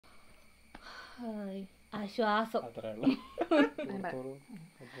ആശ്വാസം. അത്രേ ഉള്ളൂ.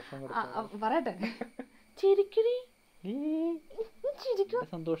 പറയട്ടെ, ചിരിക്കടി.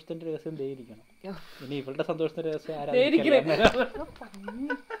 സന്തോഷത്തിന്റെ രഹസ്യം ദയിരിക്കണം. ഇനി ഇവളുടെ സന്തോഷത്തിന്റെ രഹസ്യം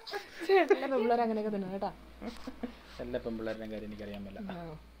പിള്ളേർ അങ്ങനെയൊക്കെ തന്നെ കേട്ടാ. എല്ലാ പെൺപിള്ളേരുടെ കാര്യം എനിക്കറിയാൻ പറ്റില്ല.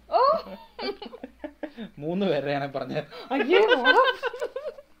 3 പേരെയാണ് പറഞ്ഞത്.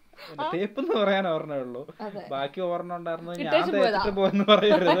 തേപ്പെന്ന് പറയാൻ ഓർമ്മ ഉള്ളൂ, ബാക്കി ഓർമ്മ ഉണ്ടായിരുന്നു. ഞാൻ തേച്ചിട്ട് പോയെന്ന്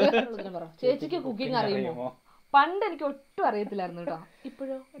പറയരുത്. ചേച്ചിക്ക് കുക്കിംഗ് അറിയുമോ? പണ്ട് എനിക്ക് ഒട്ടും അറിയത്തില്ലായിരുന്നു കേട്ടോ.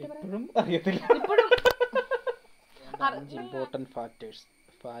 ഇപ്പോഴും അറിയത്തില്ല. ഇമ്പോർട്ടന്റ് ഫാക്ടേഴ്സ്: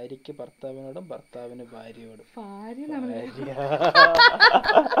 ഭാര്യയ്ക്ക് ഭർത്താവിനോടും ഭർത്താവിന് ഭാര്യയോടും.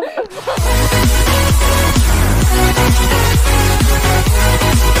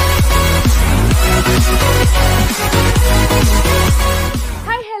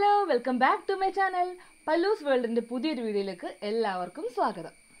 Hi hello, welcome back to my channel. പല്ലൂസ് വേൾഡിന്റെ പുതിയൊരു വീഡിയോയിലേക്ക് എല്ലാവർക്കും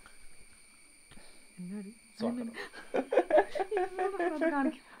സ്വാഗതം.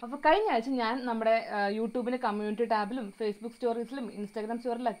 അപ്പൊ കഴിഞ്ഞ ആഴ്ച ഞാൻ നമ്മുടെ യൂട്യൂബിന്റെ കമ്മ്യൂണിറ്റി ടാബിലും ഫേസ്ബുക്ക് സ്റ്റോറീസിലും ഇൻസ്റ്റാഗ്രാം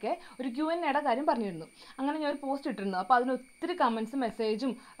സ്റ്റോറിലൊക്കെ ഒരു Q&A കാര്യം പറഞ്ഞിരുന്നു. അങ്ങനെ ഞാൻ ഒരു പോസ്റ്റ് ഇട്ടിരുന്നു. അപ്പൊ അതിന് ഒത്തിരി കമന്റ്സും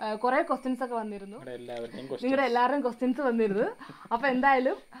മെസ്സേജും കുറെ ക്വസ്റ്റ്യൻസ് ഒക്കെ വന്നിരുന്നു. നിങ്ങളുടെ എല്ലാവരുടെയും ക്വസ്റ്റ്യൻസ് വന്നിരുന്നു. അപ്പൊ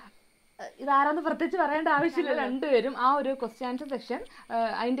എന്തായാലും ഇതാരാന്ന് പ്രത്യേകിച്ച് പറയേണ്ട ആവശ്യമില്ല. രണ്ടുപേരും ആ ഒരു ക്വസ്റ്റ്യൻ ആൻസർ സെക്ഷൻ,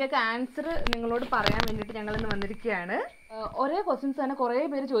 അതിൻ്റെയൊക്കെ ആൻസർ നിങ്ങളോട് പറയാൻ വേണ്ടിയിട്ട് ഞങ്ങൾ ഇന്ന് വന്നിരിക്കുകയാണ്. ഒരേ ക്വസ്റ്റ്യൻസ് തന്നെ കുറേ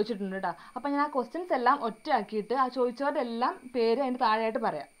പേര് ചോദിച്ചിട്ടുണ്ട് കേട്ടോ. അപ്പം ഞാൻ ആ ക്വസ്റ്റ്യൻസ് എല്ലാം ഒറ്റയാക്കിയിട്ട് ആ ചോദിച്ചവരുടെ എല്ലാം പേര് അതിൻ്റെ താഴെയായിട്ട്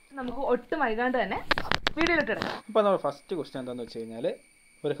പറയാം. നമുക്ക് ഒട്ടും വൈകാണ്ട് തന്നെ വീഡിയോയിലിട്ട് ഇടാം. അപ്പോൾ നമ്മൾ ഫസ്റ്റ് ക്വസ്റ്റ്യൻ എന്താണെന്ന് വെച്ച് കഴിഞ്ഞാൽ,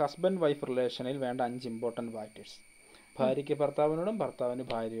 ഒരു ഹസ്ബൻഡ് വൈഫ് റിലേഷനിൽ വേണ്ട 5 ഇമ്പോർട്ടൻറ്റ് ഫാക്ടേഴ്സ്. ഭാര്യയ്ക്ക് ഭർത്താവിനോടും ഭർത്താവിന്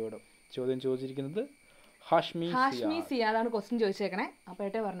ഭാര്യയോടും. ചോദ്യം ചോദിച്ചിരിക്കുന്നത് ഹാഷ്മി സിയാദാണ് ക്വസ്റ്റ്യൻ ചോദിച്ചേക്കണേ. അപ്പോൾ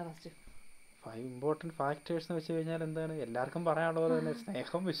ഏട്ടേ പറഞ്ഞു ഫസ്റ്റ് 5 ഇമ്പോർട്ടൻറ്റ് ഫാക്ടേഴ്സ് എന്ന് വെച്ച് കഴിഞ്ഞാൽ എന്താണ്? എല്ലാവർക്കും പറയാനുള്ളത് തന്നെ: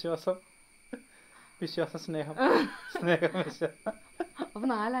 സ്നേഹം, വിശ്വാസം, സ്നേഹം, വിശ്വാസം. അപ്പോൾ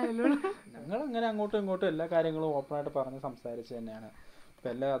 4 ആയല്ലോ. ഞങ്ങളങ്ങനെ അങ്ങോട്ടും ഇങ്ങോട്ടും എല്ലാ കാര്യങ്ങളും ഓപ്പണായിട്ട് പറഞ്ഞ് സംസാരിച്ച് തന്നെയാണ്.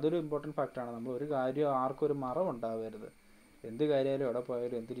 അപ്പോൾ അതൊരു ഇമ്പോർട്ടൻറ്റ് ഫാക്ടറാണ്. നമ്മൾ ഒരു കാര്യം ആർക്കും ഒരു മറവുണ്ടാവരുത്. എന്ത് കാര്യമായാലും എവിടെ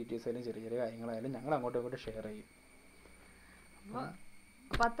പോയാലും എന്ത് ഡീറ്റെയിൽസ് ആയാലും ചെറിയ ചെറിയ കാര്യങ്ങളായാലും ഞങ്ങൾ അങ്ങോട്ടും ഇങ്ങോട്ടും ഷെയർ ചെയ്യും.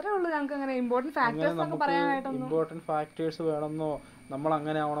 അപ്പോൾ അത്രേ ഉള്ളൂ. ഞങ്ങൾക്ക് അങ്ങനെ ഇമ്പോർട്ടൻറ്റ് ഫാക്ടേഴ്സ് വേണമെന്നോ നമ്മൾ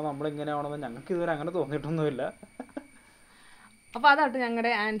അങ്ങനെ ആവണോ നമ്മളിങ്ങനെ ആവണമെന്നോ ഞങ്ങൾക്ക് ഇതുവരെ അങ്ങനെ തോന്നിയിട്ടൊന്നുമില്ല. അപ്പോൾ അതായിട്ട്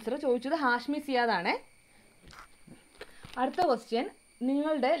ഞങ്ങളുടെ ആൻസർ. ചോദിച്ചത് ഹാഷ്മി സിയാദാണേ. അടുത്ത ക്വസ്റ്റ്യൻ: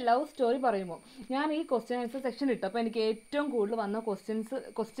 നിങ്ങളുടെ ലവ് സ്റ്റോറി പറയുമോ? ഞാൻ ഈ ക്വസ്റ്റ്യൻ ആൻസർ സെക്ഷൻ ഇട്ടപ്പോൾ എനിക്ക് ഏറ്റവും കൂടുതൽ വന്ന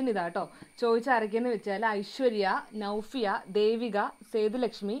ക്വസ്റ്റ്യൻ ഇതാട്ടോ. ചോദിച്ചാരൊക്കെയെന്ന് വെച്ചാൽ ഐശ്വര്യ, നൗഫിയ, ദേവിക,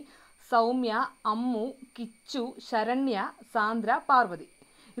 സേതുലക്ഷ്മി, സൗമ്യ, അമ്മു, കിച്ചു, ശരണ്യ, സാന്ദ്ര, പാർവതി.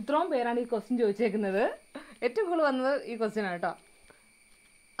 ഇത്രയും പേരാണ് ഈ ക്വസ്റ്റ്യൻ ചോദിച്ചേക്കുന്നത്. ഏറ്റവും കൂടുതൽ വന്നത് ഈ ക്വസ്റ്റ്യൻ ആണ് കേട്ടോ.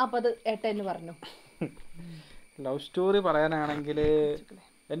 അപ്പം അത് ഏട്ടന് പറഞ്ഞു. ലവ് സ്റ്റോറി പറയാനാണെങ്കിൽ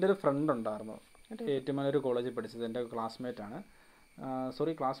എൻ്റെ ഒരു ഫ്രണ്ട് ഉണ്ടായിരുന്നു, ഏറ്റുമാനൂർ കോളേജിൽ പഠിച്ചത്. എൻ്റെ ക്ലാസ്മേറ്റ്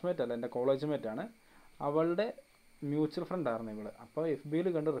അല്ല, എൻ്റെ കോളേജ് മേറ്റാണ്. അവളുടെ മ്യൂച്വൽ ഫ്രണ്ടായിരുന്നു ഇവള്. അപ്പോൾ FBയിൽ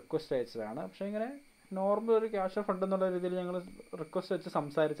കണ്ട് റിക്വസ്റ്റ് അയച്ചതാണ്. പക്ഷേ ഇങ്ങനെ നോർമൽ ഒരു ക്യാഷ്വൽ ഫ്രണ്ട് എന്നുള്ള രീതിയിൽ ഞങ്ങൾ റിക്വസ്റ്റ് വെച്ച്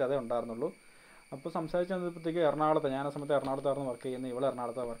സംസാരിച്ചതേ ഉണ്ടായിരുന്നുള്ളൂ. അപ്പോൾ സംസാരിച്ച് വന്നപ്പോഴത്തേക്ക് എറണാകുളത്ത്, ഞാൻ ആ സമയത്ത് എറണാകുളത്തായിരുന്നു വർക്ക് ചെയ്യുന്നത്, ഇവൾ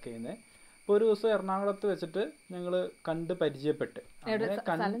എറണാകുളത്താണ് വർക്ക് ചെയ്യുന്നത്. അപ്പോൾ ഒരു ദിവസം എറണാകുളത്ത് വെച്ചിട്ട് ഞങ്ങൾ കണ്ട് പരിചയപ്പെട്ട്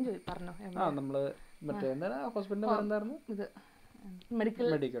നമ്മൾ മറ്റേ എന്താ ഹോസ്പിറ്റലിൻ്റെ പേരെന്തായിരുന്നു? മെഡിക്കൽ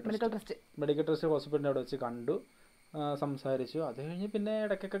ട്രസ്റ്റ് ഹോസ്പിറ്റലിൻ്റെ അവിടെ വെച്ച് കണ്ടു, സംസാരിച്ചു. അത് കഴിഞ്ഞ് പിന്നെ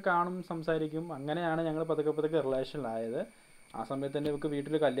ഇടയ്ക്കൊക്കെ കാണും, സംസാരിക്കും. അങ്ങനെയാണ് ഞങ്ങൾ പതുക്കെ റിലേഷനിലായത്. ആ സമയത്ത് തന്നെ ഇവർക്ക്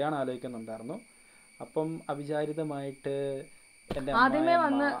വീട്ടിൽ കല്യാണം ആലോചിക്കുന്നുണ്ടായിരുന്നു. അപ്പം അവിചാരിതമായിട്ട് എൻ്റെ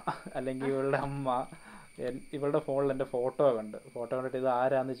അമ്മ അല്ലെങ്കിൽ ഇവളുടെ അമ്മ ഇവളുടെ ഫോണിൽ എൻ്റെ ഫോട്ടോ കണ്ടിട്ട് ഇത്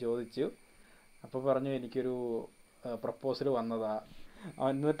ആരാന്ന് ചോദിച്ചു. അപ്പോൾ പറഞ്ഞു എനിക്കൊരു പ്രപ്പോസൽ വന്നതാ.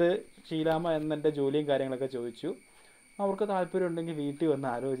 എന്നിട്ട് ഷീലാമ്മ എന്നെൻ്റെ ജോലിയും കാര്യങ്ങളൊക്കെ ചോദിച്ചു. അവർക്ക് താല്പര്യം ഉണ്ടെങ്കിൽ വീട്ടിൽ വന്ന്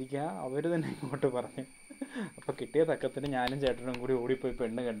ആലോചിക്കുക, അവർ തന്നെ ഇങ്ങോട്ട് പറഞ്ഞു. അപ്പോൾ കിട്ടിയ തക്കത്തിന് ഞാനും ചേട്ടനും കൂടി ഓടിപ്പോയി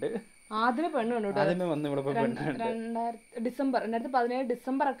പെണ്ണ് കണ്ട്. ആദ്യമേ വന്ന് ഇവിടെ പോയി പെണ്ണ് കണ്ട്. 2017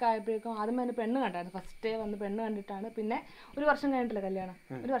 ഡിസംബർ ഒക്കെ ആയപ്പോഴേക്കും ആദ്യമേ തന്നെ പെണ്ണ് കണ്ടായിരുന്നു. ഫസ്റ്റ് ഡേ വന്ന് പെണ്ണ് കണ്ടിട്ടാണ് പിന്നെ 1 വർഷം കഴിഞ്ഞിട്ടില്ല കല്യാണം.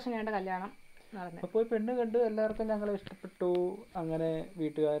 1 വർഷം കഴിഞ്ഞ കല്യാണം നടന്നത്. അപ്പോൾ പോയി പെണ്ണ് കണ്ടു. എല്ലാവർക്കും ഞങ്ങളെ ഇഷ്ടപ്പെട്ടു. അങ്ങനെ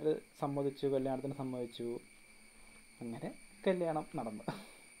വീട്ടുകാർ സമ്മതിച്ചു, കല്യാണത്തിന് സമ്മതിച്ചു. അങ്ങനെ കല്യാണം നടന്നു.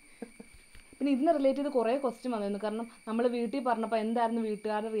 പിന്നെ ഇതിനെ റിലേറ്റ് ചെയ്ത് കുറേ ക്വസ്റ്റ്യൻ വന്നിരുന്നു. കാരണം നമ്മൾ വീട്ടിൽ പറഞ്ഞപ്പോൾ എന്തായിരുന്നു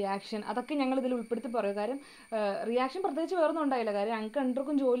വീട്ടുകാരുടെ റിയാക്ഷൻ, അതൊക്കെ ഞങ്ങൾ ഇതിൽ ഉൾപ്പെടുത്തി പറയും. കാര്യം റിയാക്ഷൻ പ്രത്യേകിച്ച് വേറൊന്നും ഉണ്ടായില്ല. കാര്യം ഞങ്ങൾക്ക്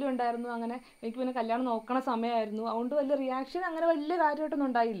രണ്ടുപേർക്കും ജോലി ഉണ്ടായിരുന്നു. അങ്ങനെ എനിക്ക് പിന്നെ കല്യാണം നോക്കണ സമയമായിരുന്നു. അതുകൊണ്ട് വലിയ റിയാക്ഷൻ അങ്ങനെ വലിയ കാര്യമായിട്ടൊന്നും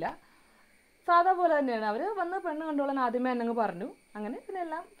ഉണ്ടായില്ല. സാധാ പോലെ തന്നെയാണ്. അവർ വന്ന് പെണ്ണ് കണ്ടോളാൻ ആദ്യമേ എന്നങ്ങ് പറഞ്ഞു. അങ്ങനെ പിന്നെ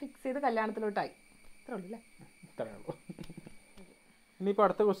എല്ലാം ഫിക്സ് ചെയ്ത് കല്യാണത്തിലോട്ടായി. ഇത്രേ ഉള്ളൂ അല്ലേ? ഇത്രേ ഉള്ളൂ. ഇനിയിപ്പോൾ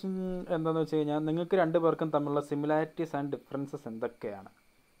അടുത്ത ക്വസ്റ്റ്യൻ എന്താണെന്ന് വെച്ച് കഴിഞ്ഞാൽ, നിങ്ങൾക്ക് 2 പേർക്കും തമ്മിലുള്ള സിമിലാരിറ്റീസ് ആൻഡ് ഡിഫറൻസസ് എന്തൊക്കെയാണ്?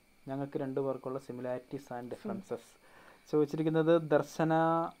 ഞങ്ങൾക്ക് 2 പേർക്കുള്ള സിമിലാരിറ്റീസ് ആൻഡ് ഡിഫറൻസസ് ചോദിച്ചിരിക്കുന്നത് ദർശന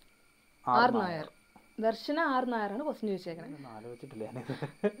ആർ നായർ. ദർശന ആർ നായരാണ് ക്വസ്റ്റ്യൻ ചോദിച്ചേക്കണേ. ആലോചിച്ചിട്ടില്ല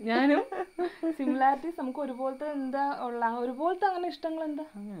ഞാനും സിമിലാരിറ്റീസ് നമുക്ക് ഒരുപോലത്തെ എന്താ ഉള്ള ഒരുപോലത്തെ അങ്ങനെ ഇഷ്ടങ്ങൾ എന്താ?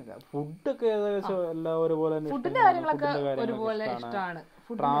 ഫുഡൊക്കെ ഏകദേശം എല്ലാം ഒരുപോലെ ഫുഡിന്റെ കാര്യങ്ങളൊക്കെ ഒരുപോലെ ഇഷ്ടമാണ്.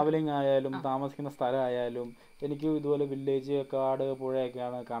 ട്രാവലിംഗ് ആയാലും താമസിക്കുന്ന സ്ഥലമായാലും എനിക്ക് ഇതുപോലെ വില്ലേജ്, കാട്,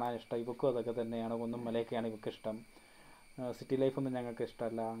 പുഴയൊക്കെയാണ് കാണാൻ ഇഷ്ടം. ഇവക്കും അതൊക്കെ തന്നെയാണ്. കുന്നും മലയൊക്കെയാണ് ഇവർക്ക് ഇഷ്ടം. സിറ്റി ലൈഫ് ഒന്നും ഞങ്ങൾക്ക്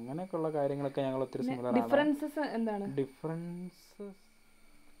ഇഷ്ടമല്ല. അങ്ങനെയൊക്കെയുള്ള കാര്യങ്ങളൊക്കെ ഞങ്ങൾ ഒത്തിരി സിമിലർ ആണ്. ഡിഫറൻസസ് എന്താണ്? Differences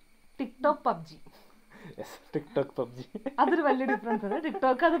TikTok PUBG. TikTok PUBG അതൊരു വലിയ ഡിഫറൻസ് ആണ്.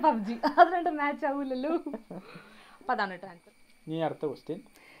 ടിക്ടോക്ക് അത് പബ്ജി അത് രണ്ടും മാച്ച് ആവൂലല്ലോ. അപ്പൊ അതാണ് കേട്ടോ ആൻസർ. ഇനി അടുത്ത ക്വസ്റ്റ്യൻ.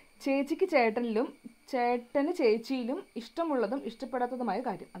 ചേച്ചിക്ക് ചേട്ടനിലും ചേട്ടന് ചേച്ചിയിലും ഇഷ്ടമുള്ളതും ഇഷ്ടപ്പെടാത്തതുമായ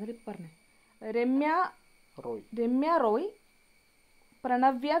കാര്യം. അതിലിപ്പോൾ പറഞ്ഞേ. Ramya Roy,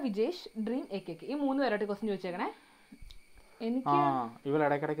 പ്രണവ്യ Vijesh, dream AK. ഈ 3 പേരായിട്ട് ക്വസ്റ്റ്യൻ ചോദിച്ചേക്കണേ. എനിക്ക് ഇവൾ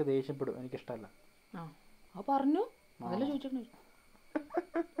ഇടയ്ക്കിടയ്ക്ക് ദേഷ്യപ്പെടും, എനിക്കിഷ്ടമല്ല. ആ പറഞ്ഞു, അതല്ലേ ചോദിച്ചേക്കണേ.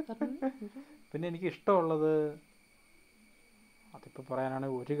 പിന്നെ എനിക്ക് ഇഷ്ടമുള്ളത് അതിപ്പോൾ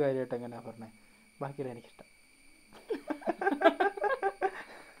പറയാനാണെങ്കിൽ ഒരു കാര്യമായിട്ട് എങ്ങനെയാ പറഞ്ഞേ, ബാക്കിയെല്ലാം എനിക്കിഷ്ടം.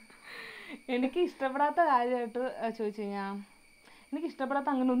 എനിക്ക് ഇഷ്ടപ്പെടാത്ത കാര്യമായിട്ട് ചോദിച്ചു കഴിഞ്ഞാൽ എനിക്ക് ഇഷ്ടപ്പെടാത്ത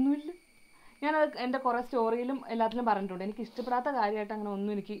അങ്ങനെ ഒന്നുമില്ല. ഞാനത് എൻ്റെ കുറേ സ്റ്റോറിയിലും എല്ലാത്തിലും പറഞ്ഞിട്ടുണ്ട്. എനിക്ക് ഇഷ്ടപ്പെടാത്ത കാര്യമായിട്ട് അങ്ങനെ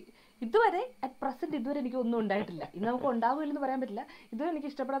ഒന്നും എനിക്ക് ഇതുവരെ അറ്റ് പ്രസന്റ് ഇതുവരെ എനിക്ക് ഒന്നും ഉണ്ടായിട്ടില്ല. ഇന്ന് നമുക്ക് ഉണ്ടാവില്ലെന്ന് പറയാൻ പറ്റില്ല. ഇതുവരെ എനിക്ക്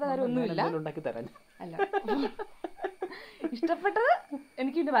ഇഷ്ടപ്പെടാത്ത കാര്യം ഒന്നുമില്ല. അല്ല, ഇഷ്ടപ്പെട്ടത്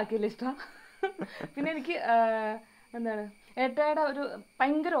എനിക്ക് ഇതിൻ്റെ ബാക്കിയല്ല ഇഷ്ടം. പിന്നെ എനിക്ക് എന്താണ് ഏട്ടയുടെ ഒരു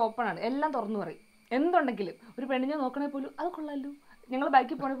ഭയങ്കര ഓപ്പണാണ്, എല്ലാം തുറന്നു പറയും. എന്തുണ്ടെങ്കിലും ഒരു പെണ്ണിനെ നോക്കണേ പോലും അത് കൊള്ളാലോ, ഞങ്ങൾ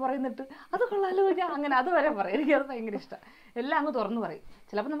ബാക്കിൽ പോണേ പറയുന്നിട്ട് അത് കൊള്ളാലോ, ഞാൻ അങ്ങനെ അത് വരെ പറയും. എനിക്കത് ഭയങ്കര ഇഷ്ടമാണ്. എല്ലാം അങ്ങ് തുറന്നു പറയും.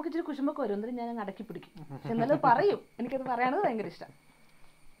 ചിലപ്പോൾ നമുക്ക് ഇച്ചിരി കുശുമ്പൊക്കെ വരും, എന്നിട്ട് ഞാൻ അങ്ങ് അടക്കി പിടിക്കും. പക്ഷെ എന്നാലും പറയും. എനിക്കത് പറയാനത് ഭയങ്കര ഇഷ്ടം.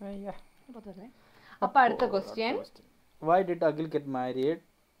 അപ്പൊ അടുത്ത question. Why did Akhil get married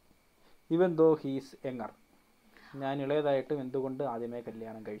even though he is younger? ഞാൻ ഇളയതായിട്ടും എന്തുകൊണ്ട് ആദ്യമേ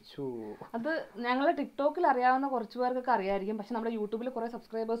കല്യാണം കഴിച്ചു? അത് ഞങ്ങൾ ടിക്ടോക്കിൽ അറിയാവുന്ന കുറച്ച് പേർക്കൊക്കെ അറിയായിരിക്കും. പക്ഷെ നമ്മുടെ യൂട്യൂബിൽ കുറെ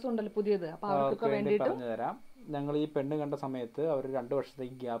സബ്സ്ക്രൈബേഴ്സും ഉണ്ടല്ലോ പുതിയത്. അപ്പൊ അവർക്കൊക്കെ വേണ്ടിയിട്ട് പറഞ്ഞു തരാം. ഞങ്ങൾ ഈ പെണ്ണ് കണ്ട സമയത്ത് അവർ 2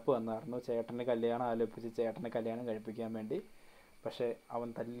 വർഷത്തേക്ക് ഗ്യാപ്പ് വന്നായിരുന്നു. ചേട്ടന് കല്യാണം ആലോചിച്ച് ചേട്ടനെ കല്യാണം കഴിപ്പിക്കാൻ വേണ്ടി. പക്ഷെ അവൻ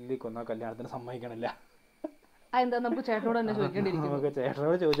തല്ലി കൊന്ന കല്യാണത്തിന് സമ്മതിക്കണില്ല. അതെന്താ നമുക്ക് ചേട്ടനോട് തന്നെ ചോദിക്കേണ്ടിയിരിക്കും. നമുക്ക്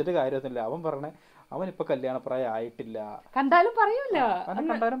ചേട്ടനോട് ചോദിച്ചിട്ട് കാര്യമൊന്നുമില്ല. അവൻ പറഞ്ഞേ അവനിപ്പോൾ കല്യാണപ്രായം ആയിട്ടില്ല. കണ്ടാലും പറയൂല.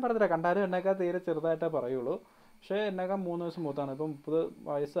 കണ്ടാലും പറഞ്ഞില്ല. കണ്ടാലും എന്നെക്കാൾ തീരെ ചെറുതായിട്ടേ പറയുള്ളൂ. പക്ഷെ എന്നെക്കാൾ 3 വയസ്സ് മൂത്താണ്. ഇപ്പം 30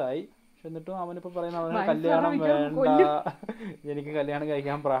 വയസ്സായി. പക്ഷെ എന്നിട്ടും അവനിപ്പോൾ പറയുന്ന അവന് കല്യാണം വേണ്ട, എനിക്ക് കല്യാണം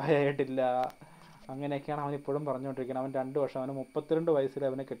കഴിക്കാൻ പ്രായമായിട്ടില്ല, അങ്ങനെയൊക്കെയാണ് അവൻ ഇപ്പോഴും പറഞ്ഞുകൊണ്ടിരിക്കുന്നത്. അവൻ 2 വർഷം, അവന് 32 വയസ്സിൽ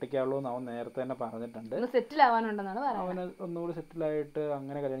അവനെ കെട്ടിക്കാവുള്ളൂ എന്ന് അവൻ നേരത്തെ തന്നെ പറഞ്ഞിട്ടുണ്ട്. സെറ്റിൽ ആവാനുണ്ടെന്നാണ് അവന് ഒന്നുകൂടി സെറ്റിലായിട്ട്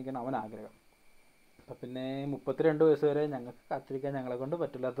അങ്ങനെ കല്യാണിക്കാൻ അവൻ ആഗ്രഹം. അപ്പം പിന്നെ 32 വയസ്സ് വരെ ഞങ്ങൾക്ക് കാത്തിരിക്കാൻ ഞങ്ങളെ കൊണ്ട്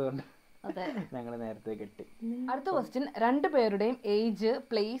പറ്റില്ലാത്തതുകൊണ്ട് ഞങ്ങൾ നേരത്തെ കെട്ടി. അടുത്ത ക്വസ്റ്റ്യൻ. 2 പേരുടെയും ഏജ്,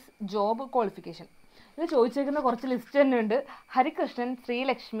 പ്ലേസ്, ജോബ്, ക്വാളിഫിക്കേഷൻ. ഇത് ചോദിച്ചേക്കുന്ന കുറച്ച് ലിസ്റ്റ് തന്നെ ഉണ്ട്. ഹരികൃഷ്ണൻ,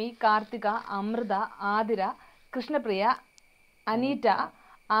 ശ്രീലക്ഷ്മി, കാർത്തിക, അമൃത, ആതിര, കൃഷ്ണപ്രിയ, അനീറ്റ,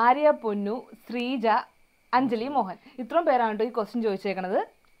 ആര്യ പൊന്നു, ശ്രീജ, അഞ്ജലി മോഹൻ. ഇത്രയും പേരാണ് ഈ ക്വസ്റ്റ്യൻ ചോദിച്ചേക്കണത്.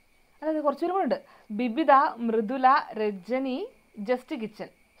 അതായത് കുറച്ചുപേരും കൂടെ ഉണ്ട്. Bibitha, Mridula, Rajani, just kitchen.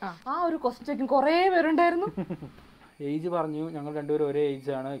 ആ ഒരു ക്വസ്റ്റ്യൻ ചോദിക്കും കുറേ പേരുണ്ടായിരുന്നു. ഏജ് പറഞ്ഞു. ഞങ്ങൾ 2 പേരും ഒരേ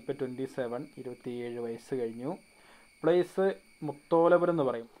ഏജാണ്. ഇപ്പം 27, 27 വയസ്സ് കഴിഞ്ഞു. പ്ലേസ് മുത്തോലപുരം എന്ന്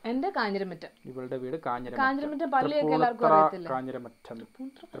പറയും. എന്റെ കാഞ്ഞിരമറ്റം. ഇവളുടെ വീട് കാഞ്ഞിരമറ്റം.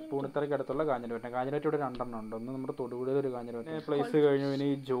 തൃപ്പൂണിത്തറയ്ക്ക് അടുത്തുള്ള കാഞ്ഞിരമറ്റം. കാഞ്ഞിരമറ്റം ഇവിടെ 2 എണ്ണം ഉണ്ട്. ഒന്ന് നമ്മുടെ തൊടുപുഴ ഒരു കാഞ്ഞിരമറ്റം. പ്ലേസ് കഴിഞ്ഞു. ഇനി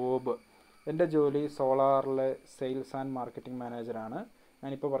ജോബ്. എൻ്റെ ജോലി സോളാറിലെ സെയിൽസ് ആൻഡ് മാർക്കറ്റിംഗ് മാനേജറാണ്.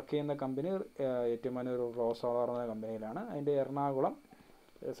 ഞാനിപ്പോൾ വർക്ക് ചെയ്യുന്ന കമ്പനി ഏറ്റുമാനൂർ റോ സോളാർ എന്ന കമ്പനിയിലാണ്. അതിൻ്റെ എറണാകുളം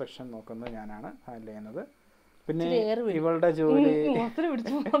സെക്ഷൻ നോക്കുന്നത് ഞാനാണ് ഹാൻഡിൽ ചെയ്യുന്നത്. പിന്നെ ഇവളുടെ ജോലി.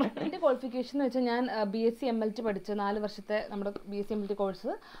 എൻ്റെ ക്വാളിഫിക്കേഷൻ എന്ന് വെച്ചാൽ ഞാൻ BSc MLT പഠിച്ച 4 വർഷത്തെ നമ്മുടെ BSc MLT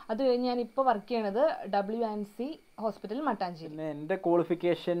കോഴ്സ്. അത് കഴിഞ്ഞ് ഞാൻ ഇപ്പോൾ വർക്ക് ചെയ്യണത് WNC ഹോസ്പിറ്റൽ മട്ടാഞ്ചേരി. പിന്നെ എൻ്റെ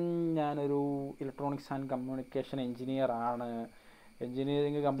ക്വാളിഫിക്കേഷൻ ഞാനൊരു ഇലക്ട്രോണിക്സ് ആൻഡ് കമ്മ്യൂണിക്കേഷൻ എഞ്ചിനീയർ ആണ്.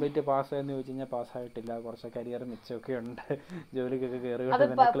 എഞ്ചിനീയറിംഗ് കംപ്ലീറ്റ് പാസ്സായെന്ന് ചോദിച്ചു കഴിഞ്ഞാൽ പാസ്സായിട്ടില്ല. കുറച്ച് കരിയർ മിച്ചമൊക്കെ ഉണ്ട്. ജോലിക്കൊക്കെ കയറി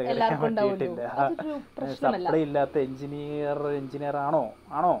ക്ലിയർ ചെയ്യാൻ പറ്റിയിട്ടില്ല. സപ്ലൈ ഇല്ലാത്ത എഞ്ചിനീയർ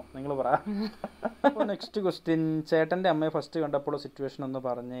ആണോ നിങ്ങൾ പറ. അപ്പോൾ നെക്സ്റ്റ് ക്വസ്റ്റ്യൻ. ചേട്ടൻ്റെ അമ്മയെ ഫസ്റ്റ് കണ്ടപ്പോൾ സിറ്റുവേഷൻ ഒന്ന്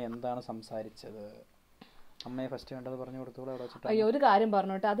പറഞ്ഞ് എന്താണ് സംസാരിച്ചത്? അമ്മയെ ഫസ്റ്റ് കണ്ടത് പറഞ്ഞു കൊടുത്തോളൂ. അയ്യോ, ഒരു കാര്യം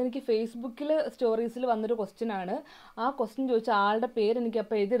പറഞ്ഞോട്ടെ. അതെനിക്ക് ഫേസ്ബുക്കിൽ സ്റ്റോറീസിൽ വന്നൊരു ക്വസ്റ്റ്യൻ ആണ്. ആ ക്വസ്റ്റ്യൻ ചോദിച്ച ആളുടെ പേര് എനിക്ക്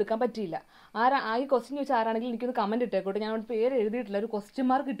അപ്പോൾ എഴുതിയെടുക്കാൻ പറ്റിയില്ല. ഈ ക്വസ്റ്റ്യൻ ചോദിച്ച ആരാണെങ്കിലും എനിക്കൊന്ന് കമൻറ്റ് ഇട്ടേക്കോട്ടെ. ഞാൻ അവിടെ പേര് എഴുതിയിട്ടില്ല. ഒരു ക്വസ്റ്റ്യൻ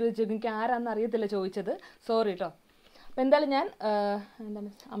മാർക്ക് ഇട്ട് വെച്ചേക്കും. എനിക്ക് ആരാന്ന് അറിയത്തില്ല ചോദിച്ചത്. സോറി കേട്ടോ. അപ്പോൾ എന്തായാലും ഞാൻ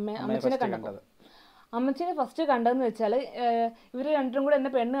അമ്മച്ചിനെ കണ്ടത്. അമ്മച്ചിനെ ഫസ്റ്റ് കണ്ടതെന്ന് വെച്ചാൽ ഇവർ 2 കൂടെ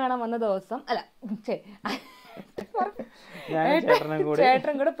എന്നെ പെണ്ണ് കാണാൻ വന്ന ദിവസം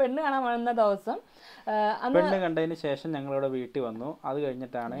ചേട്ടനും കൂടെ പെണ്ണ് കാണാൻ വന്ന ദിവസം പെണ്ണ് കണ്ടതിന് ശേഷം ഞങ്ങളിവിടെ വീട്ടിൽ വന്നു. അത്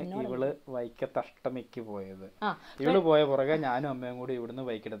കഴിഞ്ഞിട്ടാണ് ഇവള് വൈക്കത്ത് അഷ്ടമിക്ക് പോയത്. ഇവള് പോയ പുറകെ ഞാനും അമ്മയും കൂടി ഇവിടുന്ന്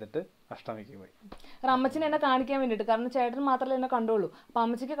ബൈക്കെടുത്തിട്ട് അഷ്ടമിക്ക് പോയി. അമ്മച്ചിനെ എന്നെ കാണിക്കാൻ വേണ്ടിയിട്ട്, കാരണം ചേട്ടൻ മാത്രമല്ലേ എന്നെ കണ്ടോളൂ. അപ്പം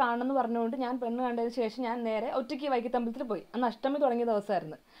അമ്മച്ചിക്ക് കാണണമെന്ന് പറഞ്ഞുകൊണ്ട് ഞാൻ പെണ്ണ് കണ്ടതിന് ശേഷം ഞാൻ നേരെ ഒറ്റയ്ക്ക് വൈക്കത്തമ്പലത്തിൽ പോയി. അന്ന് അഷ്ടമി തുടങ്ങിയ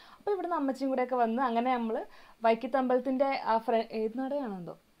ദിവസമായിരുന്നു. അപ്പോൾ ഇവിടുന്ന് അമ്മച്ചിയും കൂടെയൊക്കെ വന്ന് അങ്ങനെ നമ്മൾ വൈക്കത്തമ്പലത്തിൻ്റെ ആ ഏത്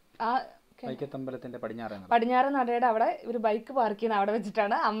നടയാണെന്തോ ആ വൈക്കത്തമ്പലത്തിന്റെ പടിഞ്ഞാറ് നടയുടെ അവിടെ ഒരു ബൈക്ക് പാർക്ക് ചെയ്യുന്ന അവിടെ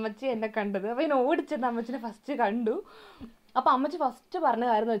വെച്ചിട്ടാണ് അമ്മച്ചി എന്നെ കണ്ടത്. അപ്പോൾ ഞാൻ ഓടിച്ചെന്ന് അമ്മച്ചിനെ ഫസ്റ്റ് കണ്ടു. അപ്പം അമ്മച്ചി ഫസ്റ്റ് പറഞ്ഞ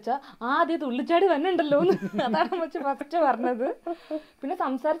കാര്യം എന്ന് വെച്ചാൽ ആദ്യം തുള്ളിച്ചാടി വന്നിട്ടുണ്ടല്ലോ എന്ന്. അതാണ് അമ്മച്ചി ഫസ്റ്റ് പറഞ്ഞത്. പിന്നെ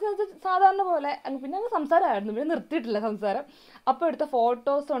സംസാരിച്ചത് സാധാരണ പോലെ പിന്നെ അങ്ങ് സംസാരമായിരുന്നു, പിന്നെ നിർത്തിയിട്ടില്ല സംസാരം. അപ്പോൾ എടുത്ത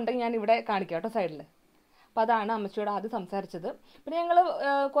ഫോട്ടോസ് ഉണ്ടെങ്കിൽ ഞാൻ ഇവിടെ കാണിക്കാം കേട്ടോ സൈഡിൽ. അപ്പോൾ അതാണ് അമ്മച്ചിയോട് ആദ്യം സംസാരിച്ചത്. പിന്നെ ഞങ്ങൾ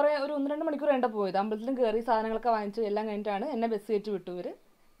കുറേ ഒരു 1-2 മണിക്കൂർ വേണ്ട പോയത്. അമ്പലത്തിലും കയറി സാധനങ്ങളൊക്കെ വാങ്ങിച്ചു എല്ലാം കഴിഞ്ഞിട്ടാണ് എന്നെ ബസ് കയറ്റി വിട്ടു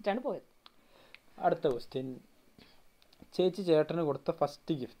ഇവരാണ് പോയത്. അടുത്ത ക്വസ്റ്റ്യൻ, ചേച്ചി ചേട്ടന് കൊടുത്ത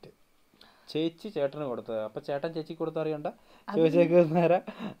ഫസ്റ്റ് ഗിഫ്റ്റ്. ചേച്ചി ചേട്ടന് കൊടുത്തത്. അപ്പൊ ചേട്ടൻ ചേച്ചി കൊടുത്ത അറിയണ്ട, ചോദിച്ചേക്കുന്നേര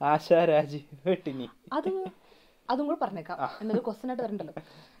ആശാ രാജീവട്ടിനി. അതും കൂടെ പറഞ്ഞേക്കാം, എന്നൊരു ക്വസ്റ്റ്യൻ ആയിട്ട് വരണ്ടല്ലോ.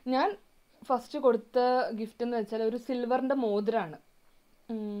 ഞാൻ ഫസ്റ്റ് കൊടുത്ത ഗിഫ്റ്റ് എന്ന് വെച്ചാൽ ഒരു സിൽവറിന്റെ മോതിരാണ്.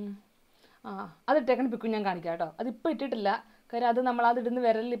 അത് ഇട്ടേക്കണ പിക്കും ഞാൻ കാണിക്കാം കേട്ടോ. അതിപ്പോൾ ഇട്ടിട്ടില്ല, കാര്യം അത് നമ്മളതിടുന്ന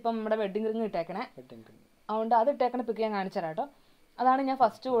വിരലിൽ ഇപ്പം നമ്മുടെ വെഡിങ് റിങ് ഇട്ടേക്കണേ. അതുകൊണ്ട് അത് ഇട്ടേക്കണ പിക്ക് ഞാൻ കാണിച്ചു തരാം കേട്ടോ. അതാണ് ഞാൻ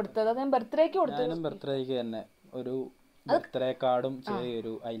ഫസ്റ്റ് കൊടുത്തത്. അത് ഞാൻ ബർത്ത്ഡേക്ക് കൊടുത്തത്. ബർത്ത്ഡേക്ക് തന്നെ ഒരു ബർത്ത്ഡേ കാർഡും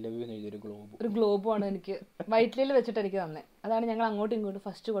ചെറിയൊരു ഐ ലവ് യു എഴുതിയ ഒരു ഗ്ലോബുമാണ് എനിക്ക് വൈറ്റ്ലിയിൽ വെച്ചിട്ട് എനിക്ക് തന്നെ. അതാണ് ഞങ്ങൾ അങ്ങോട്ടും ഇങ്ങോട്ടും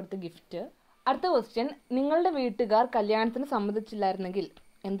ഫസ്റ്റ് കൊടുത്ത ഗിഫ്റ്റ്. അടുത്ത ക്വസ്റ്റ്യൻ, നിങ്ങളുടെ വീട്ടുകാർ കല്യാണത്തിന് സമ്മതിച്ചില്ലായിരുന്നെങ്കിൽ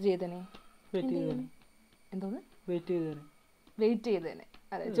എന്ത് ചെയ്തേനെ? എന്തോന്ന്? വെയിറ്റ് ചെയ്തേനെ.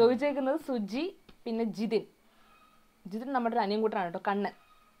 അതെ, ചോദിച്ചേക്കുന്നത് സുജി പിന്നെ ജിതിൻ നമ്മുടെ ഒരു അനിയൻ കൂട്ടനാണ് കേട്ടോ, കണ്ണൻ.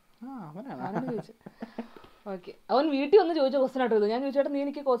 ചോദിച്ചു. ഓക്കെ, അവൻ വീട്ടിൽ ഒന്ന് ചോദിച്ച ക്വസ്റ്റ്യൻ ആട്ടോ ഇത്. ഞാൻ ചോദിച്ചേട്ടാ നീ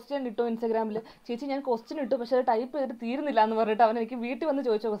എനിക്ക് ക്വസ്റ്റ്യൻ ഇട്ടു ഇൻസ്റ്റാഗ്രാമിൽ. ചേച്ചി ഞാൻ ക്വസ്റ്റ്യൻ ഇട്ടു, പക്ഷെ അത് ടൈപ്പ് ചെയ്തിട്ട് തീരുന്നില്ല എന്ന് പറഞ്ഞിട്ട് അവൻ എനിക്ക് വീട്ടിൽ വന്ന്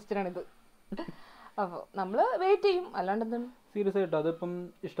ചോദിച്ച ക്വസ്റ്റ്യനാണിത്. അപ്പോൾ നമ്മൾ വെയിറ്റ് ചെയ്യും, അല്ലാണ്ട് എന്താണ്. സീരിയസ് ആയിട്ട് അതിപ്പം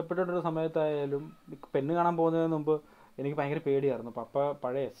ഇഷ്ടപ്പെട്ടിട്ടൊരു സമയത്തായാലും പെണ്ണ് കാണാൻ പോകുന്നതിന് മുമ്പ് എനിക്ക് ഭയങ്കര പേടിയായിരുന്നു. പപ്പ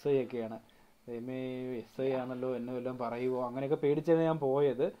പഴയ SI ഒക്കെയാണ്, SI ആണല്ലോ എന്നെ വല്ലതും പറയുമോ അങ്ങനെയൊക്കെ പേടിച്ചാണ് ഞാൻ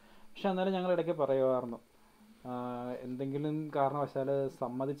പോയത്. പക്ഷെ എന്നാലും ഞങ്ങൾ ഇടയ്ക്ക് പറയുമായിരുന്നു, എന്തെങ്കിലും കാരണവശാൽ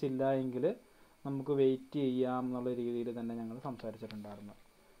സമ്മതിച്ചില്ല എങ്കിൽ നമുക്ക് വെയിറ്റ് ചെയ്യാം എന്നുള്ള രീതിയിൽ തന്നെ ഞങ്ങൾ സംസാരിച്ചിട്ടുണ്ടായിരുന്നു.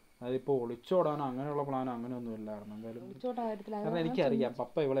 അതിപ്പോൾ ഒളിച്ചോടാനോ അങ്ങനെയുള്ള പ്ലാനോ അങ്ങനെയൊന്നും ഇല്ലായിരുന്നു. എന്തായാലും കാരണം എനിക്കറിയാം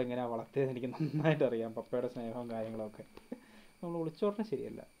പപ്പ ഇവളെ എങ്ങനെയാണ് വളർത്തിയത്, എനിക്ക് നന്നായിട്ട് അറിയാം പപ്പയുടെ സ്നേഹവും കാര്യങ്ങളൊക്കെ. നമ്മൾ ഒളിച്ചോടണം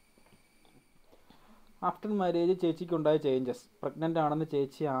ശരിയല്ല. After marriage ചേച്ചിക്കുണ്ടായ changes. പ്രഗ്നൻ്റ് ആണെന്ന്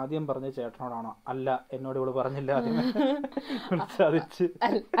ചേച്ചി ആദ്യം പറഞ്ഞ ചേട്ടനോടാണോ? അല്ല, എന്നോട് ഇവള് പറഞ്ഞില്ല ആദ്യം.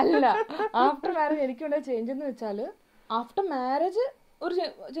 അല്ല, ആഫ്റ്റർ മാരേജ് എനിക്കുണ്ടായ ചേഞ്ച് എന്ന് വെച്ചാൽ ആഫ്റ്റർ മാരേജ് ഒരു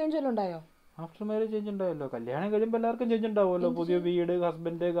ചേഞ്ച് വല്ലതും ഉണ്ടായോ? After marriage change ഉണ്ടായല്ലോ. കല്യാണം കഴിയുമ്പോൾ എല്ലാവർക്കും ചേഞ്ച് ഉണ്ടാവുമല്ലോ. പുതിയ വീട്,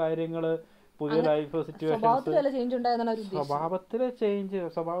 ഹസ്ബൻഡ്, കാര്യങ്ങള്, പുതിയ ലൈഫ് സിറ്റുവേഷൻ. സ്വഭാവത്തിലെ ചേഞ്ച്,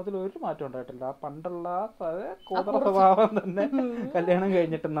 സ്വഭാവത്തിൽ ഒരു മാറ്റം ഉണ്ടായിട്ടില്ല. ആ പണ്ടുള്ള കൂതറ സ്വഭാവം തന്നെ കല്യാണം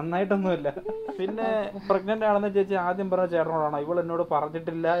കഴിഞ്ഞിട്ട് നന്നായിട്ടൊന്നുമില്ല. പിന്നെ പ്രഗ്നന്റ് ആണെന്ന് ചേച്ചി ആദ്യം പറഞ്ഞ ചേട്ടനോടാണോ? ഇവൾ എന്നോട്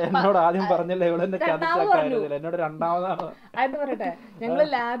പറഞ്ഞിട്ടില്ല, എന്നോട് ആദ്യം പറഞ്ഞില്ല, ഇവളെന്നെ ചതച്ചാക്കായിരുന്നില്ല, എന്നോട് രണ്ടാമതാണ്. അത് പറയട്ടെ, ഞങ്ങള്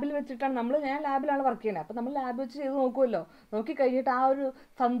ലാബിൽ വെച്ചിട്ടാണ് ഞാൻ ലാബിലാണ് വർക്ക് ചെയ്യുന്നത്. അപ്പൊ നമ്മൾ ലാബ് വെച്ച് ചെയ്ത് നോക്കുമല്ലോ. നോക്കി കഴിഞ്ഞിട്ട് ആ ഒരു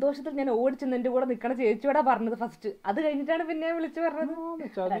സന്തോഷത്തിൽ ഞാൻ ഓടിച്ചെന്ന് എന്റെ കൂടെ നിൽക്കണ ചേച്ചിയോടാ പറഞ്ഞത് ഫസ്റ്റ്. അത് കഴിഞ്ഞിട്ടാണ് പിന്നെ വിളിച്ചു പറഞ്ഞത്.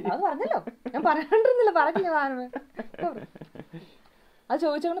 അത് പറഞ്ഞല്ലോ, ഞാൻ പറയാണ്ടിരുന്നില്ല, പറഞ്ഞില്ല. അത്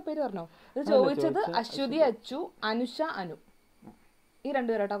ചോദിച്ചവരുടെ പേര് പറഞ്ഞോ? ഇത് ചോദിച്ചത് അശ്വതി അച്ചു, അനുഷ അനു, ഈ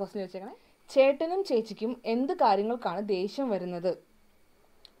രണ്ടുപേരോട്ടാ ക്വസ്റ്റ്യൻ ചോദിച്ചേക്കണേ. ചേട്ടനും ചേച്ചിക്കും എന്ത് കാര്യങ്ങൾക്കാണ് ദേഷ്യം വരുന്നത്?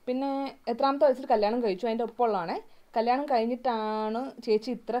 പിന്നെ എത്രാമത്തെ വയസ്സിൽ കല്യാണം കഴിച്ചു? അതിൻ്റെ ഒപ്പമുള്ളതാണേ. കല്യാണം കഴിഞ്ഞിട്ടാണ് ചേച്ചി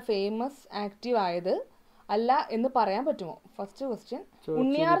ഇത്ര ഫേമസ് ആക്റ്റീവ് ആയത്, അല്ല എന്ന് പറയാൻ പറ്റുമോ? First question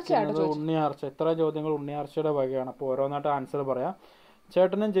Unniyarcha. ഇത്ര ചോദ്യങ്ങൾ ഉണ്ണിയാർച്ചയുടെ വകയാണ്. അപ്പോൾ ഓരോന്നായിട്ട് ആൻസർ പറയാം.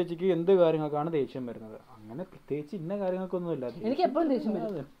 ചേട്ടനും ചേച്ചിക്ക് എന്ത് കാര്യങ്ങൾക്കാണ് ദേഷ്യം വരുന്നത്? അങ്ങനെ പ്രത്യേകിച്ച് ഇന്ന കാര്യങ്ങൾക്കൊന്നുമില്ല. എനിക്ക് എപ്പോഴും ദേഷ്യം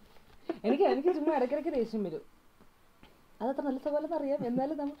വരും. എനിക്ക് ചുമ്മാ ഇടയ്ക്കിടയ്ക്ക് ദേഷ്യം വരും. അതത്ര നല്ല സ്വഭാവം അറിയാം.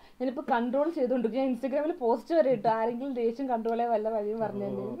 എന്നാലും ഞാനിപ്പോൾ കൺട്രോൾ ചെയ്തുകൊണ്ടിരിക്കും. ഞാൻ ഇൻസ്റ്റാഗ്രാമിൽ പോസ്റ്റ് വരെ ഇട്ടു, ആരെങ്കിലും ദേഷ്യം കൺട്രോൾ ചെയ്യാൻ വല്ല വഴിയും പറഞ്ഞു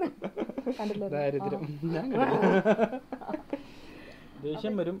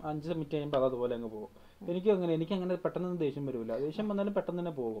ദേഷ്യം വരും. 5 മിനിറ്റ് കഴിയുമ്പോൾ അതുപോലെ അങ്ങ് പോകും. എനിക്ക് അങ്ങനെ പെട്ടെന്ന് ദേഷ്യം വരില്ല. ദേഷ്യം വന്നാലും പെട്ടെന്ന്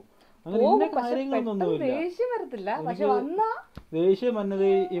തന്നെ പോകും. അങ്ങനെ ഇന്ന കാര്യങ്ങളൊന്നുമില്ല. ദേഷ്യം വന്നത്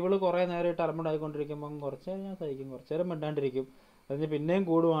ഇവള് കുറെ നേരമായിട്ട് അലമ്പുണ്ടായിക്കൊണ്ടിരിക്കുമ്പോൾ കുറച്ചു നേരം ഞാൻ സഹിക്കും, കുറച്ചു നേരം മിണ്ടാണ്ടിരിക്കും. അതിന് പിന്നെയും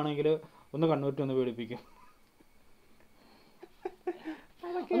കൂടുവാണെങ്കിൽ ഒന്ന് കണ്ണൂറ്റി ഒന്ന് പേടിപ്പിക്കും.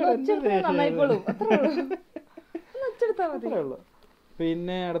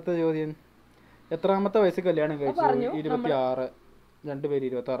 പിന്നെ അടുത്ത ചോദ്യം, എത്രാമത്തെ വയസ്സിൽ കല്യാണം കഴിച്ചു? 26. 2 പേര്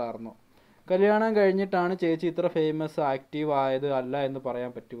 26 ആയിരുന്നു. കല്യാണം കഴിഞ്ഞിട്ടാണ് ചേച്ചി ഇത്ര ഫേമസ് ആക്റ്റീവ് ആയത്, അല്ല എന്ന്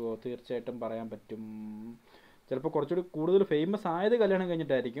പറയാൻ പറ്റുമോ? തീർച്ചയായിട്ടും പറയാൻ പറ്റും. ചിലപ്പോൾ കുറച്ചുകൂടി കൂടുതൽ ഫേമസ് ആയത് കല്യാണം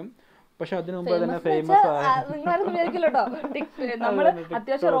കഴിഞ്ഞിട്ടായിരിക്കും. പക്ഷെ അതിനു മുമ്പ് തന്നെ ഫേമസ് ആയ നിങ്ങളാരും വിചാരിക്കില്ലട്ടോ, നമ്മള്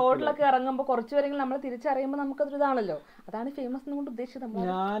അത്യാവശ്യം റോഡിലൊക്കെ ഇറങ്ങുമ്പോൾ കുറച്ച് പേരെങ്കിലും നമ്മൾ തിരിച്ചറിയുമ്പോൾ നമുക്കതൊരു ഇതാണല്ലോ, അതാണ് ഫേമസ് എന്നുകൊണ്ട് ഉദ്ദേശിച്ചത്.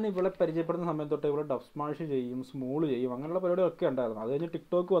 ഞാൻ ഇവിടെ പരിചയപ്പെടുന്ന സമയത്ത് തൊട്ട് ഇവിടെ ഡബ് സ്മാഷ് ചെയ്യും, സ്മൂൾ ചെയ്യും, അങ്ങനെയുള്ള പരിപാടികളൊക്കെ ഉണ്ടായിരുന്നു. അത് കഴിഞ്ഞ്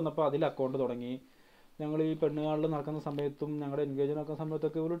ടിക്ടോക്ക് വന്നപ്പോൾ അതിൽ അക്കൗണ്ട് തുടങ്ങി. ഞങ്ങൾ ഈ പെണ്ണുകാളിൽ നടക്കുന്ന സമയത്തും ഞങ്ങളുടെ എൻഗേജ് നടക്കുന്ന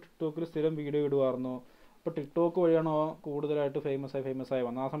സമയത്തൊക്കെ ഒരു ടിക്ടോക്കിൽ സ്ഥിരം വീഡിയോ ഇടുമായിരുന്നു. അപ്പോൾ ടിക്ടോക്ക് വഴിയാണോ കൂടുതലായിട്ട് ഫേമസ് ആയി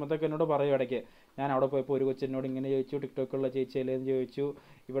വന്നത്. ആ സമയത്തൊക്കെ എന്നോട് പറയും ഇടയ്ക്ക്, ഞാൻ അവിടെ പോയപ്പോൾ ഒരു കൊച്ചിനോട് ഇങ്ങനെ ചോദിച്ചു, ടിക്ടോക്കുള്ള ചേച്ചിയല്ലേന്ന് ചോദിച്ചു,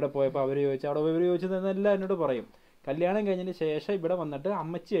 ഇവിടെ പോയപ്പോൾ അവർ ചോദിച്ചു, അവിടെ ഇവർ ചോദിച്ചതെന്നെല്ലാം എന്നോട് പറയും. കല്യാണം കഴിഞ്ഞതിന് ശേഷം ഇവിടെ വന്നിട്ട്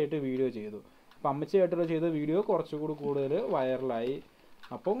അമ്മച്ചിയായിട്ട് വീഡിയോ ചെയ്തു. അപ്പം അമ്മച്ചിയായിട്ടുള്ള ചെയ്ത വീഡിയോ കുറച്ചുകൂടി കൂടുതൽ വൈറലായി,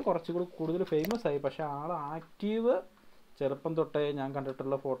 അപ്പം കുറച്ചുകൂടി കൂടുതൽ ഫേമസ് ആയി. പക്ഷേ ആൾ ആക്റ്റീവ് ചെറുപ്പം തൊട്ടേ ഞാൻ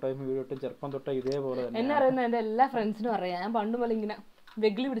കണ്ടിട്ടുള്ള ഫോട്ടോയും വീഡിയോ ഇട്ടും ചെറുപ്പം തൊട്ടേ ഇതേപോലെ തന്നെ. എന്നെ അറിയുന്ന എൻ്റെ എല്ലാ ഫ്രണ്ട്സിനും അറിയാം, ഞാൻ പണ്ട് പോലെ ഇങ്ങനെ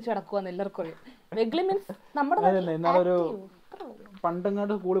വെഗ്ലി പിടിച്ച് കിടക്കുവാന്ന് എല്ലാവർക്കും അറിയാം. വെഗ്ലി മീൻസ് നമ്മുടെ ഇന്നാളൊരു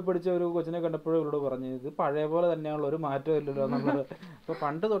പണ്ടങ്ങാണ്ട് സ്കൂളിൽ പഠിച്ച ഒരു കൊച്ചിനെ കണ്ടപ്പോഴും ഇവരോട് പറഞ്ഞു, ഇത് പഴയ പോലെ തന്നെയാണല്ലോ, ഒരു മാറ്റം ഇല്ലല്ലോ എന്നുള്ളത്. അപ്പോൾ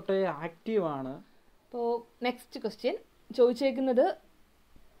പണ്ട് തൊട്ടേ ആക്റ്റീവാണ്. അപ്പോൾ next question ചോദിച്ചേക്കുന്നത്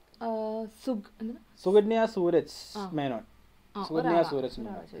Sukanya Sooraj Menon. Sukanya Sooraj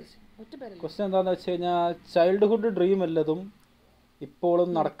Menon. Question എന്താണെന്ന് വെച്ച് കഴിഞ്ഞാൽ, ചൈൽഡ്ഹുഡ് ഡ്രീം വല്ലതും ഇപ്പോഴും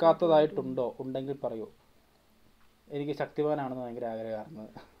നടക്കാത്തതായിട്ടുണ്ടോ? ഉണ്ടെങ്കിൽ പറയൂ. എനിക്ക് ശക്തിമാനാണെന്ന് ഭയങ്കര ആഗ്രഹമായിരുന്നു,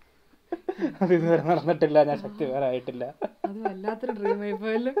 അത് ഇതുവരെ നടന്നിട്ടില്ല, ഞാൻ ശക്തിമാനായിട്ടില്ല. അത് വല്ലാത്തൊരു ഡ്രീം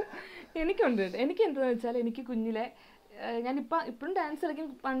ആയിപ്പോയല്ലോ. എനിക്കുണ്ട്. എനിക്ക് എന്താണെന്ന് വെച്ചാൽ, എനിക്ക് കുഞ്ഞിലെ ഇപ്പോഴും ഡാൻസ് കളിക്കും,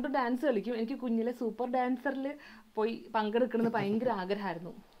 പണ്ടും ഡാൻസ് കളിക്കും. എനിക്ക് കുഞ്ഞിലെ സൂപ്പർ ഡാൻസറിൽ പോയി പങ്കെടുക്കണമെന്ന് ഭയങ്കര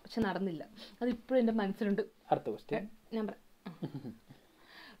ആഗ്രഹമായിരുന്നു, പക്ഷെ നടന്നില്ല. അതിപ്പോഴും എൻ്റെ മനസ്സിലുണ്ട്. അടുത്ത ക്വസ്റ്റ്യൻ ഞാൻ പറയാം.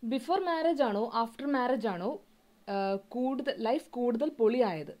 ബിഫോർ മാരേജ് ആണോ ആഫ്റ്റർ മാരേജ് ആണോ ലൈഫ് കൂടുതൽ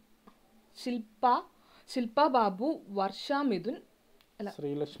പൊളിയായത്? ശില്പ ബാബു, വർഷ മിഥുൻ, അല്ല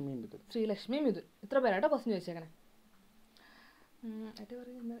ശ്രീലക്ഷ്മി മിഥുൻ. ഇത്ര പേരാട്ടോ ക്വസ്റ്റ്യൻ ചോദിച്ചേക്കണേ.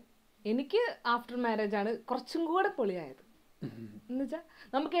 എനിക്ക് ആഫ്റ്റർ മാരേജ് ആണ് കുറച്ചും കൂടെ പൊളിയായത്. എന്നുവെച്ചാൽ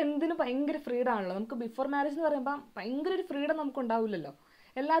നമുക്ക് എന്തിനും ഭയങ്കര ഫ്രീഡം ആണല്ലോ. നമുക്ക് ബിഫോർ മാരേജ് എന്ന് പറയുമ്പോൾ ഭയങ്കര ഒരു ഫ്രീഡം നമുക്ക് ഉണ്ടാവില്ലല്ലോ.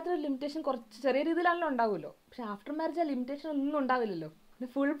 എല്ലാത്തിനും ലിമിറ്റേഷൻ കുറച്ച് ചെറിയ രീതിയിലാണല്ലോ ഉണ്ടാവുമല്ലോ. പക്ഷെ ആഫ്റ്റർ മാരേജ് ആ ലിമിറ്റേഷൻ ഒന്നും ഉണ്ടാവില്ലല്ലോ.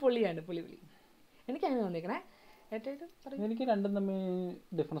 ഫുൾ പൊളിയാണ്, പൊളി. എനിക്ക് അങ്ങനെ തോന്നിയേക്കണേ. എനിക്ക് രണ്ടും തമ്മിൽ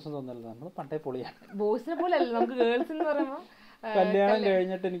ഡിഫറൻസ് തോന്നില്ല. നമ്മൾ പണ്ടേ പൊളിയാണ്. ബോയ്സിനെ പോലെ അല്ല, നമുക്ക് ഗേൾസ് എന്ന് പറയുമ്പോൾ കല്യാണം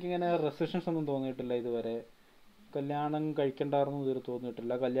കഴിഞ്ഞിട്ട് എനിക്കിങ്ങനെ റെസ്ട്രിക്ഷൻസ് ഒന്നും തോന്നിയിട്ടില്ല ഇതുവരെ. കല്യാണം കഴിക്കണ്ടായിരുന്നു ഇതുവരെ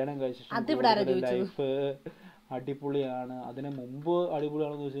തോന്നിയിട്ടില്ല. കല്യാണം കഴിച്ച ലൈഫ് അടിപൊളിയാണ്. അതിന് മുമ്പ്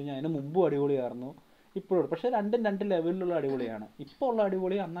അടിപൊളിയാണെന്ന് വെച്ച് കഴിഞ്ഞാൽ അതിന് മുമ്പും അടിപൊളിയായിരുന്നു, ഇപ്പോഴും. പക്ഷെ രണ്ടും രണ്ട് ലെവലിലുള്ള അടിപൊളിയാണ്. ഇപ്പോൾ ഉള്ള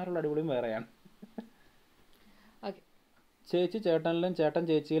അടിപൊളി അന്നേരമുള്ള അടിപൊളിയും വേറെയാണ്. ചേച്ചി ചേട്ടനിലും ചേട്ടൻ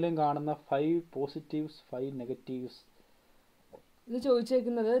ചേച്ചിയിലും കാണുന്ന 5 പോസിറ്റീവ്സ് 5 നെഗറ്റീവ്സ്. ഇത്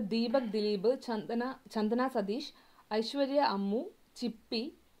ചോദിച്ചേക്കുന്നത് ദീപക് ദിലീപ്, ചന്ദന സതീഷ്, ഐശ്വര്യ അമ്മു, ചിപ്പി,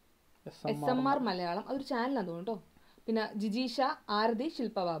 SMR മലയാളം. അതൊരു ചാനലാണ് തോന്നുന്നു കേട്ടോ. പിന്നെ ജിജീഷ, ആരതി,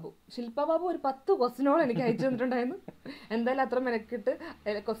 ശില്പ ബാബു ഒരു 10 ക്വസ്റ്റിനോളം എനിക്ക് അയച്ചു തന്നിട്ടുണ്ടായിരുന്നു. എന്തായാലും അത്ര മെനക്കിട്ട്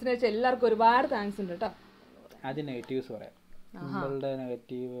ക്വസ്റ്റിൻ അയച്ച എല്ലാവർക്കും ഒരുപാട് താങ്ക്സ് ഉണ്ട് കേട്ടോ. ആദ്യം നെഗറ്റീവ്സ് പറയാം.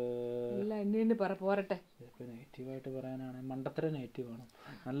 നെഗറ്റീവ് പോരട്ടെ. നെഗറ്റീവായിട്ട് പറയാനാണ് മണ്ടത്തര നെഗറ്റീവാണ്.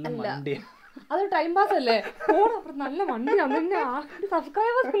 നല്ല വണ്ടി, അതൊരു ടൈം പാസ് അല്ലേ. നല്ല വണ്ടിയാണ്,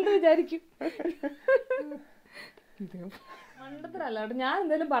 സബ്സ്ക്രൈബേഴ്സ് ഉണ്ട് വിചാരിക്കും. മണ്ടത്തരല്ല. ഞാൻ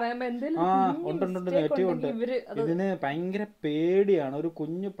എന്തെങ്കിലും പറയുമ്പോ നെഗറ്റീവ് ഉണ്ട്. ഇതിന് ഭയങ്കര പേടിയാണ്. ഒരു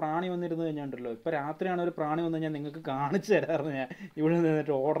കുഞ്ഞു പ്രാണി വന്നിരുന്നു കഴിഞ്ഞാണ്ടല്ലോ, ഇപ്പൊ രാത്രിയാണ് ഒരു പ്രാണി വന്നു കഴിഞ്ഞാൽ നിങ്ങൾക്ക് കാണിച്ചു തരാറുണ്ട് ഞാൻ ഇവിടെ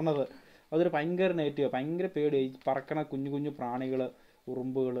നിന്നിട്ട് ഓടണത്. അതൊരു ഭയങ്കര നെഗറ്റീവ്, ഭയങ്കര പേടിയായി. പറക്കണ കുഞ്ഞു പ്രാണികള്,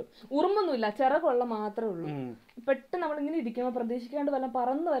 ഉറുമ്പൊന്നുമില്ല, ചിറകുള്ള മാത്രമേ ഉള്ളൂ. പെട്ടെന്ന് നമ്മളിങ്ങനെ ഇരിക്കുമ്പോ പ്രതീക്ഷിക്കാണ്ട് വല്ല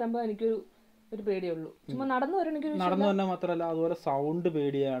പറന്ന് വരുമ്പോ എനിക്കൊരു പേടിയുള്ളൂ. ചുമ്മാ നടന്നു തന്നെ മാത്രമല്ല, അതുപോലെ സൗണ്ട്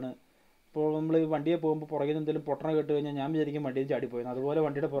പേടിയാണ്. ഇപ്പോൾ നമ്മൾ ഈ വണ്ടിയെ പോകുമ്പോൾ പുറകിൽ എന്തെങ്കിലും പൊട്ടണ കേട്ട് കഴിഞ്ഞാൽ ഞാൻ വിചാരിക്കും വണ്ടിയിൽ ചാടിപ്പോയി. അതുപോലെ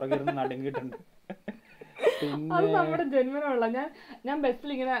വണ്ടിയുടെ പുറകിൽ നിന്ന് നടുങ്ങിയിട്ടുണ്ട്. അത് നമ്മുടെ ജന്മനുള്ള. ഞാൻ ബസ്സിൽ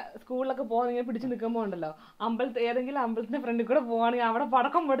ഇങ്ങനെ സ്കൂളിലൊക്കെ പോകാൻ ഇങ്ങനെ പിടിച്ച് നിൽക്കുമ്പോൾ ഉണ്ടല്ലോ, ഏതെങ്കിലും അമ്പലത്തിന്റെ ഫ്രണ്ടിൽ കൂടെ പോവാണെങ്കിൽ അവിടെ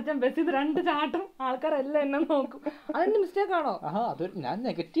പടക്കം പൊടിച്ചാൽ ബസ്സിൽ 2 ചാട്ടും, ആൾക്കാരെല്ലാം എന്നെ നോക്കും. അതെന്റെ മിസ്റ്റേക്ക് ആണോ? ഞാൻ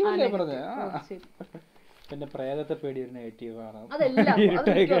നെഗറ്റീവ് പറഞ്ഞത്. പിന്നെ പ്രേതത്തെ പേടി ഒരു നെഗറ്റീവാണ്. അതെല്ലാം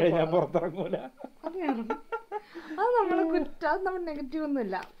പുറത്തിറങ്ങൂല. അത് നമ്മളെ കുറ്റം, അത് നമ്മുടെ നെഗറ്റീവ്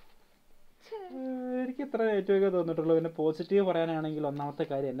ഒന്നുമില്ല. എനിക്ക് ഇത്ര നെഗറ്റീവൊക്കെ തോന്നിട്ടുള്ളൂ. പിന്നെ പോസിറ്റീവ് പറയാനാണെങ്കിൽ ഒന്നാമത്തെ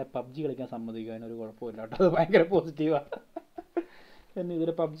കാര്യം എന്നെ PUBG കളിക്കാൻ സമ്മതിക്കുക, അതിനൊരു കുഴപ്പമില്ല കേട്ടോ. അത് ഭയങ്കര പോസിറ്റീവാണ്. എന്നെ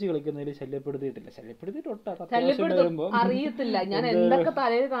ഇതുവരെ PUBG കളിക്കുന്നതിൽ ശല്യപ്പെടുത്തിയിട്ടില്ല. അറിയത്തില്ല, ഞാൻ എന്തൊക്കെ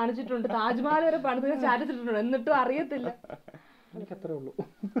തലയിൽ കാണിച്ചിട്ടുണ്ട്, താജ്മഹൽ വരെ പണിത് സ്റ്റാറ്റസ് ഇട്ടിട്ടുണ്ട്, എന്നിട്ടും അറിയത്തില്ല. എനിക്ക് അത്രേ ഉള്ളൂ.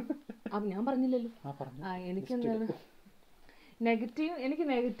 ഞാൻ പറഞ്ഞില്ലല്ലോ. എനിക്ക് എന്താണ് നെഗറ്റീവ്?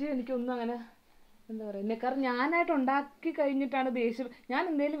 എനിക്കൊന്നും അങ്ങനെ എന്താ പറയുക, കാരണം ഞാനായിട്ട് ഉണ്ടാക്കി കഴിഞ്ഞിട്ടാണ് ഞാൻ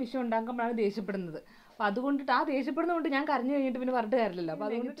എന്തെങ്കിലും വിഷയം ഉണ്ടാക്കുമ്പോഴാണ് ദേഷ്യപ്പെടുന്നത്. അപ്പം അതുകൊണ്ടിട്ട് ആ ദേഷ്യപ്പെടുന്നത് കൊണ്ട് ഞാൻ കരഞ്ഞു കഴിഞ്ഞിട്ട് പിന്നെ പറഞ്ഞിട്ട് കാര്യമില്ലല്ലോ. അപ്പോൾ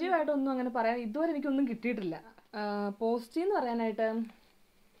അത് നെഗറ്റീവായിട്ടൊന്നും അങ്ങനെ പറയാൻ ഇതുവരെ എനിക്കൊന്നും കിട്ടിയിട്ടില്ല. പോസിറ്റീവ് എന്ന് പറയാനായിട്ട്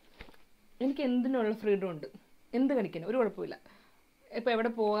എനിക്ക് എന്തിനുള്ള ഫ്രീഡം ഉണ്ട്, എന്ത് കാണിക്കാനും ഒരു കുഴപ്പമില്ല. ഇപ്പോൾ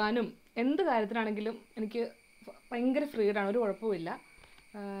എവിടെ പോകാനും എന്ത് കാര്യത്തിനാണെങ്കിലും എനിക്ക് ഭയങ്കര ഫ്രീഡാണ്, ഒരു കുഴപ്പമില്ല.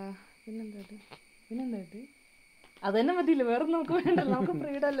 പിന്നെന്താ അത് തന്നെ മതിയില്ല, വേറെ നമുക്ക് വേണ്ടല്ലോ, നമുക്ക്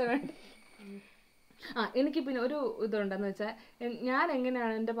ഫ്രീഡം അല്ലേ വേണ്ട. എനിക്ക് പിന്നെ ഒരു ഇതുണ്ടെന്ന് വെച്ചാൽ, ഞാൻ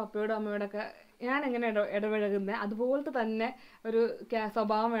എങ്ങനെയാണ് എൻ്റെ പപ്പയോടും അമ്മയോടൊക്കെ ഞാൻ എങ്ങനെ ഇടപഴകുന്നത് അതുപോലത്തെ തന്നെ ഒരു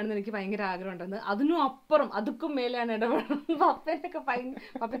സ്വഭാവം വേണമെന്ന് എനിക്ക് ഭയങ്കര ആഗ്രഹം ഉണ്ടെന്ന്. അതിനും അപ്പുറം അതുക്കും മേലെയാണ് ഇടപെടുന്നത്.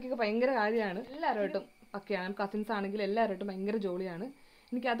 പപ്പയ്ക്കൊക്കെ ഭയങ്കര കാര്യമാണ്. എല്ലാവരുമായിട്ടും ഒക്കെയാണ്, കസിൻസ് ആണെങ്കിലും എല്ലാവരുമായിട്ടും ഭയങ്കര ജോളിയാണ്.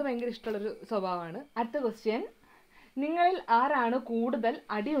 എനിക്കത് ഭയങ്കര ഇഷ്ടമുള്ളൊരു സ്വഭാവമാണ്. അടുത്ത ക്വസ്റ്റ്യൻ, നിങ്ങളിൽ ആരാണ് കൂടുതൽ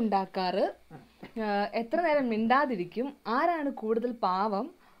അടി ഉണ്ടാക്കാറ്? എത്ര നേരം മിണ്ടാതിരിക്കും? ആരാണ് കൂടുതൽ പാവം?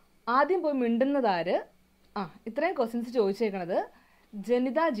 ആദ്യം പോയി മിണ്ടുന്നതാര്? ഇത്രയും ക്വസ്റ്റ്യൻസ് ചോദിച്ചേക്കണത്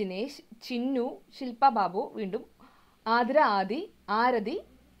ജനിത ജിനേഷ്, ചിന്നു, ശില്പ ബാബു, വീണ്ടും ആതിര, ആദി, ആരതി,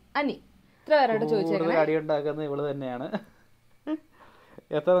 അനി. ഇത്ര പേരോട് ചോദിച്ചേക്കണേ. അടി ഉണ്ടാക്കുന്നത് ഇവള് തന്നെയാണ്.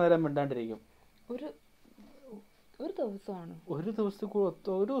 എത്ര നേരം മിണ്ടാണ്ടിരിക്കും? ഒരു ദിവസമാണ്. ഒരു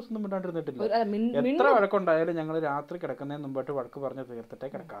ദിവസം മിണ്ടാണ്ടിരുന്നിട്ടില്ല. എത്ര വഴക്കുണ്ടായാലും ഞങ്ങൾ രാത്രി കിടക്കുന്നതിന് മുമ്പായിട്ട് വഴക്ക് പറഞ്ഞ് തീർത്തിട്ടേ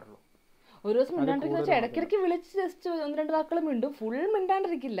കിടക്കാറുള്ളൂ. ഒരു ദിവസം മിണ്ടാണ്ടിരിക്കുന്ന വെച്ചാൽ ഇടയ്ക്കിടയ്ക്ക് വിളിച്ച് ജസ്റ്റ് 1-2 വാക്കുകൾ മിണ്ടും, ഫുൾ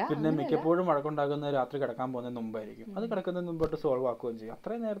മിണ്ടാണ്ടിരിക്കില്ല. പിന്നെ മിക്കപ്പോഴും വഴക്കുണ്ടാകുന്നത് രാത്രി കിടക്കാൻ പോകുന്നതിന് മുമ്പായിരിക്കും. അത് കിടക്കുന്നതിന് മുമ്പായിട്ട് സോൾവ് ആക്കുകയും ചെയ്യും.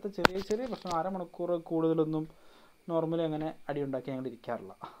 അത്രയും നേരത്തെ ചെറിയ ചെറിയ പ്രശ്നം, 1/2 മണിക്കൂർ കൂടുതലൊന്നും നോർമലി അങ്ങനെ അടി ഉണ്ടാക്കി ഞങ്ങൾ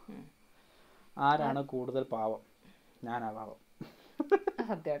ഇരിക്കാറില്ല. ആരാണ് കൂടുതൽ പാവം? ഞാനാ പാവം.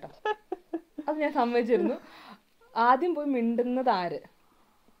 സത്യം കേട്ടോ, അത് ഞാൻ സമ്മതിച്ചിരുന്നു. ആദ്യം പോയി മിണ്ടുന്നത് ആര്?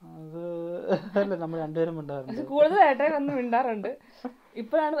 അത് അല്ല, നമ്മൾ രണ്ടുപേരും മിണ്ടാറുണ്ട്. കൂടുതലായിട്ടേ വന്ന് മിണ്ടാറുണ്ട്.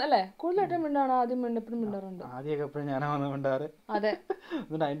 ഇപ്പോഴാണ് അല്ലേ കൂടുതലായിട്ട് മിണ്ടാണോ? ആദ്യം എപ്പോഴും മിണ്ടാറുണ്ട്. ആദ്യമൊക്കെ എപ്പോഴും ഞാനാ വന്ന് മിണ്ടാറ്. അതെ,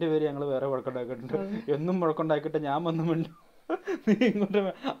 എന്നിട്ട് അതിന്റെ പേര് ഞങ്ങൾ വേറെ വഴക്കുണ്ടാക്കിയിട്ടുണ്ട്. എന്നും വഴക്കുണ്ടാക്കിയിട്ട് ഞാൻ വന്ന് മിണ്ടും, നീ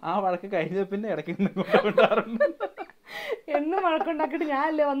ഇങ്ങോട്ട്. ആ വഴക്ക് കഴിഞ്ഞ പിന്നെ ഇടയ്ക്ക് മിണ്ടാറുണ്ട്. എന്നും വഴക്കുണ്ടാക്കിയിട്ട് ഞാൻ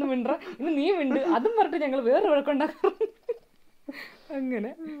അല്ലേ വന്ന് മിണ്ട, ഇന്ന് നീ മിണ്ട്, അതും പറഞ്ഞിട്ട് ഞങ്ങൾ വേറെ വഴക്കുണ്ടാക്കാറുണ്ട്.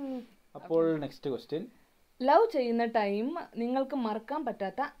 അങ്ങനെ. അപ്പോൾ നെക്സ്റ്റ് ക്വസ്റ്റ്യൻ, ലവ് ചെയ്യുന്ന ടൈം നിങ്ങൾക്ക് മറക്കാൻ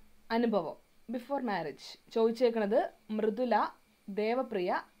പറ്റാത്ത അനുഭവം ബിഫോർ മാരേജ്. ചോദിച്ചേക്കണത് മൃദുല, ദേവപ്രിയ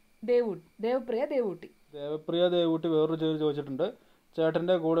ദേവൂട്ടി. വേറൊരു ചോദ്യം ചോദിച്ചിട്ടുണ്ട്.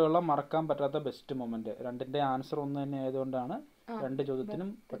 ചേട്ടന്റെ കൂടെയുള്ള മറക്കാൻ പറ്റാത്ത ബെസ്റ്റ് മൊമെന്റ്. രണ്ടിന്റെ ആൻസർ ഒന്ന് തന്നെ ആയതുകൊണ്ടാണ് 2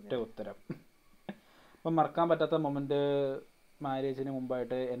 ചോദ്യത്തിനും ഒറ്റ ഉത്തരം. അപ്പം മറക്കാൻ പറ്റാത്ത മൊമെന്റ് മാരേജിന്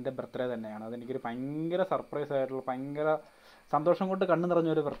മുമ്പായിട്ട് എൻ്റെ ബർത്ത്ഡേ തന്നെയാണ്. അതെനിക്കൊരു ഭയങ്കര സർപ്രൈസ് ആയിട്ടുള്ള, ഭയങ്കര സന്തോഷം കൊണ്ട് കണ്ണു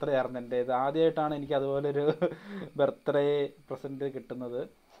നിറഞ്ഞൊരു ബർത്ത്ഡേ ആയിരുന്നു എൻ്റെ. ഇത് ആദ്യമായിട്ടാണ് എനിക്ക് അതുപോലൊരു ബർത്ത്ഡേ പ്രസന്റ് കിട്ടുന്നത്.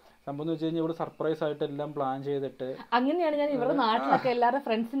 സംഭവം എന്ന് വെച്ച് കഴിഞ്ഞാൽ ഇവിടെ സർപ്രൈസ് ആയിട്ട് എല്ലാം പ്ലാൻ ചെയ്തിട്ട്, അങ്ങനെയാണ് ഞാൻ ഇവരുടെ നാട്ടിലൊക്കെ എല്ലാവരുടെ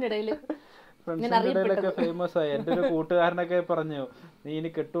ഫ്രണ്ട്സിന്റെ ഇടയിലൊക്കെ ഫേമസ് ആയി. എൻ്റെ ഒരു കൂട്ടുകാരനൊക്കെ പറഞ്ഞു, നീ ഇനി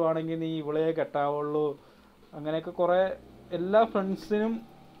കെട്ടുവാണെങ്കിൽ നീ ഇവളെ കെട്ടാവുള്ളൂ. അങ്ങനെയൊക്കെ കുറെ എല്ലാ ഫ്രണ്ട്സിനും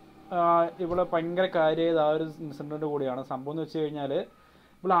ഇവിടെ ഭയങ്കര കാര്യമായത് ആ ഒരു ഇൻസിഡന്റ് കൂടിയാണ്. സംഭവം എന്ന് വെച്ച് കഴിഞ്ഞാൽ,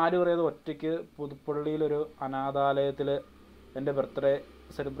 ഇവിടെ ആരും അറിയാതെ ഒറ്റയ്ക്ക് പുതുപ്പള്ളിയിലൊരു അനാഥാലയത്തിൽ എൻ്റെ ബർത്ത്ഡേ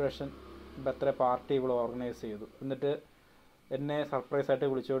സെലിബ്രേഷൻ, ബർത്ത്ഡേ പാർട്ടി ഇവിടെ ഓർഗനൈസ് ചെയ്തു. എന്നിട്ട് എന്നെ സർപ്രൈസ് ആയിട്ട്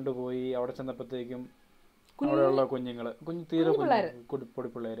വിളിച്ചുകൊണ്ട് പോയി. അവിടെ ചെന്നപ്പോഴത്തേക്കും അവിടെയുള്ള തീരെ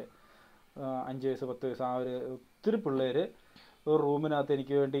പൊടിപ്പിള്ളേർ, 5 വയസ്സ് 10 വയസ്സ്, ആ ഒരു ഒത്തിരി പിള്ളേർ ഒരു റൂമിനകത്ത്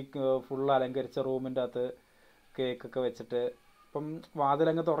എനിക്ക് വേണ്ടി ഫുൾ അലങ്കരിച്ച റൂമിൻ്റെ അകത്ത് കേക്കൊക്കെ വെച്ചിട്ട്. ഇപ്പം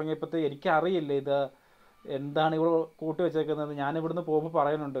വാതിലങ്ങ് തുടങ്ങിയപ്പോഴത്തേക്ക് എനിക്കറിയില്ല ഇത് എന്താണ് ഇവിടെ കൂട്ടി വെച്ചേക്കുന്നത്. ഞാൻ ഇവിടുന്ന് പോകുമ്പോൾ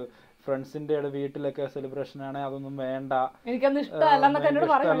പറയുന്നുണ്ട്, ഫ്രണ്ട്സിന്റെ വീട്ടിലൊക്കെ സെലിബ്രേഷൻ ആണ്, അതൊന്നും വേണ്ട, ഫ്രണ്ട്സിന്റെ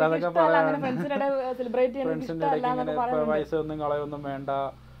ഇടയ്ക്ക് ഇങ്ങനെ വയസ്സൊന്നും കളയൊന്നും വേണ്ട.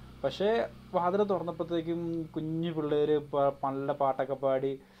 പക്ഷേ വാതിൽ തുറന്നപ്പോഴത്തേക്കും കുഞ്ഞു പിള്ളേര് നല്ല പാട്ടൊക്കെ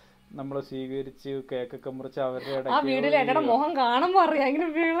പാടി നമ്മള് സ്വീകരിച്ച് കേക്കൊക്കെ മുറിച്ച് അവരുടെ ഇടയ്ക്ക് മുഖം കാണുമ്പോ അറിയാം ഇങ്ങനെ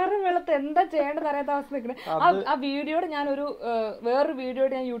വെള്ളത്ത് എന്താ ചെയ്യേണ്ടത് അറിയാത്ത അവസ്ഥ നിൽക്കണേ. ആ വീഡിയോയുടെ ഞാനൊരു വേറൊരു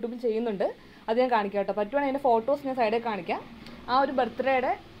വീഡിയോയുടെ ഞാൻ യൂട്യൂബിൽ ചെയ്യുന്നുണ്ട്, അത് ഞാൻ കാണിക്കാം കേട്ടോ. പറ്റുവാണെങ്കിൽ അതിന്റെ ഫോട്ടോസ് ഞാൻ സൈഡിൽ കാണിക്കാം. ആ ഒരു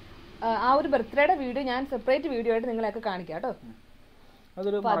ബർത്ത്ഡേയുടെ വീഡിയോ ഞാൻ സെപ്പറേറ്റ് വീഡിയോ ആയിട്ട് നിങ്ങളെയൊക്കെ കാണിക്കാം കേട്ടോ.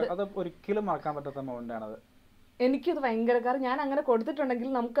 അത് ഒരിക്കലും മറക്കാൻ പറ്റാത്ത മൊമെന്റ് ആണത്. എനിക്കത് ഭയങ്കര, കാരണം ഞാൻ അങ്ങനെ കൊടുത്തിട്ടുണ്ടെങ്കിൽ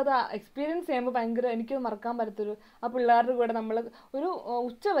നമുക്കത് എക്സ്പീരിയൻസ് ചെയ്യുമ്പോൾ ഭയങ്കര എനിക്കത് മറക്കാൻ പറ്റത്തൊരു. ആ പിള്ളേരുടെ കൂടെ നമ്മൾ ഒരു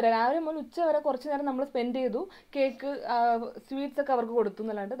ഉച്ചവരെ, രാവിലെ മുതൽ ഉച്ചവരെ കുറച്ച് നേരം നമ്മൾ സ്പെൻഡ് ചെയ്തു. കേക്ക് സ്വീറ്റ്സ് ഒക്കെ അവർക്ക് കൊടുത്തു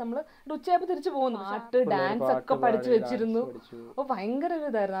എന്നല്ലാണ്ട് നമ്മൾ ഉച്ചയായപ്പോൾ തിരിച്ചു പോകുന്നു. പാട്ട് ഡാൻസ് ഒക്കെ പഠിച്ചു വെച്ചിരുന്നു. അപ്പോൾ ഭയങ്കര ഒരു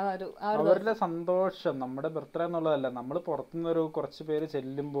ഇതായിരുന്നു അവരുടെ സന്തോഷം. നമ്മുടെ ബർത്ത്ഡേ എന്നുള്ളതല്ല, നമ്മൾ പുറത്തുനിന്നൊരു കുറച്ച് പേര്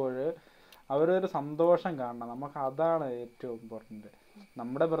ചെല്ലുമ്പോൾ അവരൊരു സന്തോഷം കാണണം. നമുക്ക് അതാണ് ഏറ്റവും ഇമ്പോർട്ടൻറ്റ്.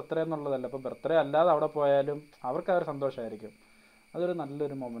 നമ്മുടെ ബർത്ത്ഡേ എന്നുള്ളതല്ല, ഇപ്പൊ ബർത്ത്ഡേ അല്ലാതെ അവിടെ പോയാലും അവർക്ക് ആ ഒരു സന്തോഷമായിരിക്കും. അതൊരു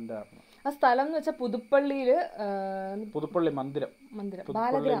നല്ലൊരു മൊമെന്റ് ആയിരുന്നു. ആ സ്ഥലം എന്ന് വെച്ചാൽ പുതുപ്പള്ളി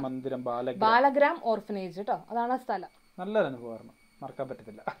മന്ദിരം ബാലഗ്രാം ഓർഫനേജ് കേട്ടോ, അതാണ് ആ സ്ഥലം. നല്ലൊരു അനുഭവമായിരുന്നു, മറക്കാൻ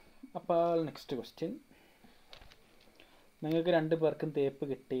പറ്റത്തില്ല. അപ്പോൾ നെക്സ്റ്റ് ക്വസ്റ്റ്യൻ, നിങ്ങൾക്ക് 2 പേർക്കും തേപ്പ്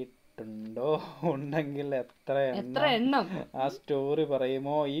കിട്ടിയിട്ടുണ്ടോ? ഉണ്ടെങ്കിൽ എത്ര എണ്ണം? ആ സ്റ്റോറി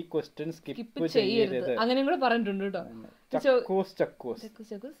പറയുമോ? ഈ ക്വസ്റ്റ്യൻ സ്കിപ്പ് ചെയ്യരുത്. അങ്ങനെ കൂടെ പറഞ്ഞിട്ടുണ്ട് കേട്ടോ.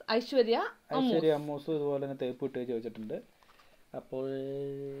 ഐശ്വര്യ അമ്മൂസ് ഇതുപോലെ തന്നെ തേപ്പ് കിട്ടുക ചോദിച്ചിട്ടുണ്ട്. അപ്പോൾ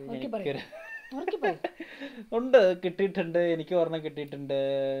പറയൂ. ഉണ്ട്, കിട്ടിയിട്ടുണ്ട്. എനിക്ക് ഒരെണ്ണം കിട്ടിയിട്ടുണ്ട്,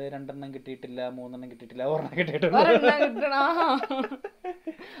 2 കിട്ടിയിട്ടില്ല, 3 കിട്ടിയിട്ടില്ല, ഒരെണ്ണം കിട്ടിയിട്ടുണ്ട്.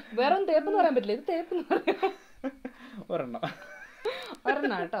 വേറെ തേപ്പ് എന്ന് പറയാൻ പറ്റില്ല, ഇത് തേപ്പ് ഒരെണ്ണം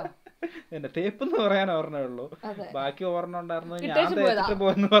കേട്ടോ. എന്റെ തേപ്പ് എന്ന് പറയാൻ ഒരെണ്ണേ ഉള്ളൂ. ബാക്കി ഒരെണ്ണം ഉണ്ടായിരുന്നു, ഞാൻ തേച്ചിട്ട്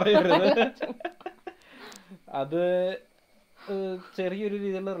പോയെന്ന് പറയരുത്. അത് ചെറിയൊരു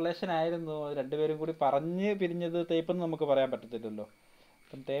രീതിയിലുള്ള റിലേഷൻ ആയിരുന്നു. രണ്ടുപേരും കൂടി പറഞ്ഞ് പിരിഞ്ഞത് തേപ്പെന്ന് നമുക്ക് പറയാൻ പറ്റത്തില്ലല്ലോ.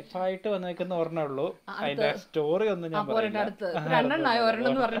 അപ്പം തേപ്പായിട്ട് വന്നേക്കുന്ന ഒരെണ്ണേ ഉള്ളൂ. അതിന്റെ സ്റ്റോറി ഒന്നും ഞാൻ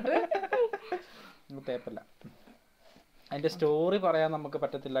തേപ്പല്ല, അതിന്റെ സ്റ്റോറി പറയാൻ നമുക്ക്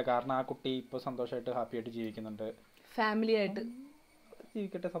പറ്റത്തില്ല. കാരണം ആ കുട്ടി ഇപ്പൊ സന്തോഷമായിട്ട് ഹാപ്പി ആയിട്ട് ജീവിക്കുന്നുണ്ട്, ഫാമിലി ആയിട്ട്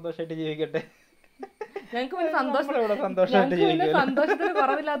ജീവിക്കട്ടെ, സന്തോഷമായിട്ട് ജീവിക്കട്ടെ. ഞങ്ങൾക്ക് സന്തോഷത്തിന്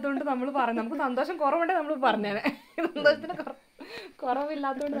കുറവില്ലാത്തതുകൊണ്ട് നമ്മൾ പറഞ്ഞു. നമുക്ക് സന്തോഷം കുറവുണ്ടേ നമ്മൾ പറഞ്ഞേനെ, സന്തോഷത്തിന്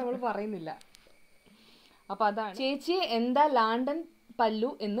കുറവില്ലാത്തതുകൊണ്ട് നമ്മൾ പറയുന്നില്ല. അപ്പൊ അതാണ് ചേച്ചിയെ എന്താ ലാണ്ടൻ പല്ലു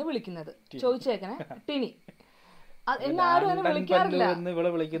എന്ന് വിളിക്കുന്നത് ചോദിച്ചേക്കണേ. ടിനി ഇവിടെ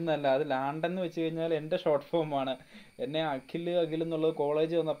വിളിക്കുന്നതല്ല, അത് ലാണ്ടൻ എന്ന് വെച്ച് കഴിഞ്ഞാൽ എന്റെ ഷോർട്ട് ഫോം ആണ്. എന്നെ അഖിൽ എന്നുള്ളത്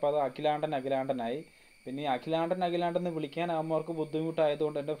കോളേജ് വന്നപ്പോൾ അത് അഖിലാണ്ടനായി. പിന്നെ അഖിലാണ്ടൻ എന്ന് വിളിക്കാൻ അവന്മാർക്ക്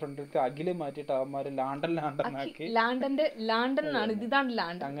ബുദ്ധിമുട്ടായതുകൊണ്ട് എന്റെ ഫ്രണ്ടിലേക്ക് അഖില് മാറ്റിയിട്ട് അവന്മാര് ലാണ്ടനാക്കി.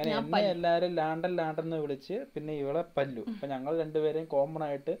 അങ്ങനെ എന്നെ എല്ലാരും ലാണ്ടൻ എന്ന് വിളിച്ച് പിന്നെ ഇവളെ പല്ലു. അപ്പൊ ഞങ്ങൾ രണ്ടുപേരെയും കോമൺ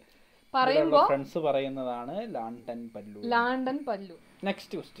ആയിട്ട് ഫ്രണ്ട്സ് പറയുന്നതാണ് ലാണ്ടൻ പല്ലു.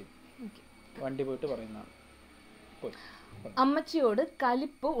 നെക്സ്റ്റ് ക്വസ്റ്റ്യൻ വണ്ടി പോയിട്ട് പറയുന്നതാണ്. അമ്മച്ചിയോട്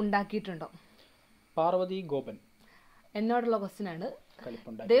കലിപ്പ് ഉണ്ടാക്കിയിട്ടുണ്ടോ? പാർവതി ഗോപൻ എന്നോടുള്ള ക്വസ്റ്റ്യൻ ആണ്.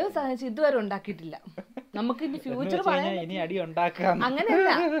 ദൈവം സഹായിച്ച് ഇതുവരെ ഉണ്ടാക്കിയിട്ടില്ല. നമുക്ക് ഇനി ഫ്യൂച്ചർ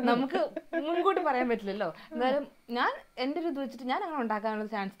അങ്ങനെയല്ല, നമുക്ക് മുൻകൂട്ടി പറയാൻ പറ്റില്ലല്ലോ. എന്തായാലും ഞാൻ എന്റെ ഒരു ഇത് വെച്ചിട്ട് ഞാൻ അങ്ങനെ ഉണ്ടാക്കാനുള്ള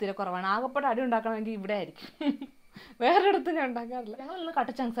ചാൻസ് തീരെ കുറവാണ്. ആകെപ്പാട് അടി ഉണ്ടാക്കണമെങ്കിൽ ഇവിടെ ആയിരിക്കും, വേറെ ഇടത്ത് ഞാൻ ഉണ്ടാക്കാറില്ല. ഞങ്ങളൊന്ന് കട്ട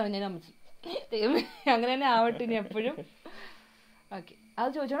ചാൻസ് ആണ് ഞാൻ അമ്മച്ചി. അങ്ങനെ തന്നെ ആവട്ടെ ഇനി എപ്പോഴും. ഓക്കെ, അത്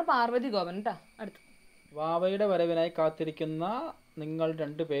ചോദിച്ചോണ്ട് പാർവതി ഗോപൻ കേട്ടോ. അടുത്ത് വാവയുടെ വരവിനായി കാത്തിരിക്കുന്ന നിങ്ങൾ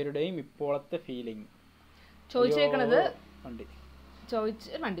രണ്ടുപേരുടെയും ഇപ്പോഴത്തെ ഫീലിംഗ് ചോദിച്ചേക്കുന്നത്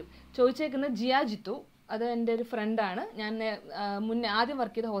ചോദിച്ചേക്കുന്നത് ജിയ ജിത്തു. അത് എൻ്റെ ഒരു ഫ്രണ്ടാണ്. ഞാൻ മുന്നേ ആദ്യം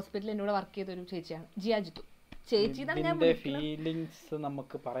വർക്ക് ചെയ്ത ഹോസ്പിറ്റലിൽ എന്നോട് വർക്ക് ചെയ്ത ഒരു ചേച്ചിയാണ് ജിയ ജിത്തു. ചേച്ചി ഫീലിങ്സ്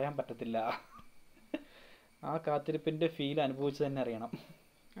നമുക്ക് പറയാൻ പറ്റത്തില്ല. ആ കാത്തിരിപ്പിന്റെ ഫീൽ അനുഭവിച്ചു തന്നെ അറിയണം.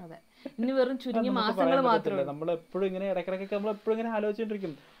 അതെ, ഇനി വെറും ചുരുങ്ങിയ മാസങ്ങൾ മാത്രമേ. നമ്മൾ എപ്പോഴും ഇങ്ങനെ ഇടയ്ക്കിടയ്ക്ക് നമ്മൾ എപ്പോഴും ഇങ്ങനെ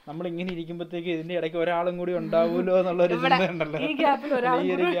ആലോചിച്ചോണ്ടിരിക്കും, നമ്മൾ ഇങ്ങനെ ഇരിക്കുമ്പോഴത്തേക്ക് ഇതിന്റെ ഇടയ്ക്ക് ഒരാളും കൂടി ഉണ്ടാവൂലോ എന്നുള്ളൊരു ചിന്ത ഉണ്ടല്ലോ. ഈ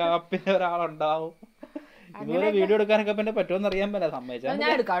ഒരു ഗ്യാപ്പിന് ഒരാളുണ്ടാവും. ഇതുപോലെ വീഡിയോ എടുക്കാനൊക്കെ പിന്നെ പറ്റുമെന്ന് അറിയാൻ പറ്റില്ല. സമ്മതിച്ചാൽ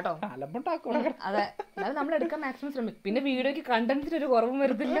അതെ, അതായത് നമ്മൾ എടുക്കാൻ മാക്സിമം ശ്രമിക്കും. പിന്നെ വീഡിയോക്ക് കണ്ടന്റിന് ഒരു കുറവും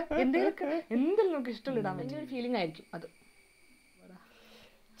വരുന്നില്ല. എന്തെങ്കിലും നമുക്ക് ഇഷ്ടമുള്ള ഇടാൻ പറ്റിയ ഒരു ഫീലിംഗ് ആയിരിക്കും അത്.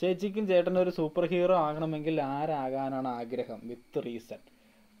 ചേച്ചിക്കും ചേട്ടനും ഒരു സൂപ്പർ ഹീറോ ആകണമെങ്കിൽ ആരാകാനാണ് ആഗ്രഹം? വിത്ത് റീസൺ.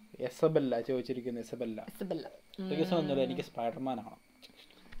 എസബെല്ല ചോദിച്ചിരിക്കുന്നത്. റീസൺ ഒന്നുമില്ല, എനിക്ക് സ്പൈഡർമാൻ ആണ്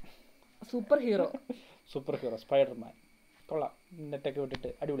സൂപ്പർ ഹീറോ. സ്പൈഡർമാൻ കൊള്ളാം, നെറ്റൊക്കെ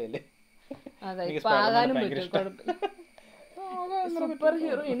വിട്ടിട്ട് അടിപൊളിയല്ലേ. സൂപ്പർ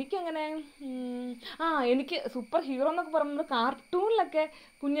ഹീറോ എനിക്കങ്ങനെ എനിക്ക് സൂപ്പർ ഹീറോ എന്നൊക്കെ പറയുന്നത് കാർട്ടൂണിലൊക്കെ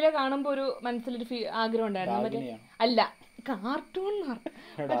കുഞ്ഞിലെ കാണുമ്പോ ഒരു മനസ്സിലൊരു ആഗ്രഹം ഉണ്ടായിരുന്നു. മറ്റേ അല്ല, കാർട്ടൂൺ ആണോ?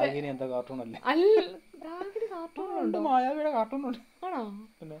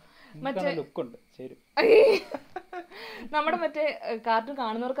 മറ്റേ നമ്മുടെ മറ്റേ കാർട്ടൂൺ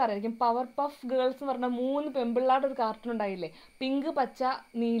കാണുന്നവർക്ക് അറിയായിരിക്കും, പവർ പഫ് ഗേൾസ് എന്ന് പറഞ്ഞ 3 പെമ്പിള്ളാരുടെ ഒരു കാർട്ടൂൺ ഉണ്ടായില്ലേ, പിങ്ക് പച്ച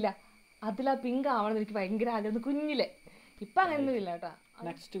നീല. അതിലാ പിങ്ക് ആവണം എനിക്ക് ഭയങ്കര ആഗ്രഹം കുഞ്ഞിലെ. ഇപ്പൊ അങ്ങനെയൊന്നും ഇല്ല കേട്ടോ.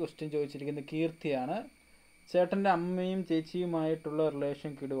 നെക്സ്റ്റ് ക്വസ്റ്റ്യൻ ചോദിച്ചിരിക്കുന്നത് കീർത്തിയാണ്. ചേട്ടന്റെ അമ്മയും ചേച്ചിയുമായിട്ടുള്ള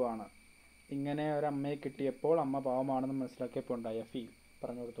റിലേഷൻ കിടുവാണ്. ഇങ്ങനെ ഒരമ്മയെ കിട്ടിയപ്പോൾ അമ്മ പാവമാണെന്ന് മനസ്സിലാക്കിയപ്പോൾ ഉണ്ടായ ഫീൽ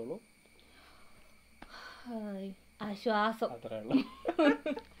പറഞ്ഞു കൊടുത്തോളൂ. ആശ്വാസം.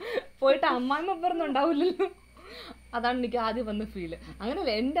 പോയിട്ട് അമ്മായിമ്മ പറഞ്ഞുണ്ടാവില്ലല്ലോ, അതാണ് എനിക്ക് ആദ്യം വന്ന ഫീല്.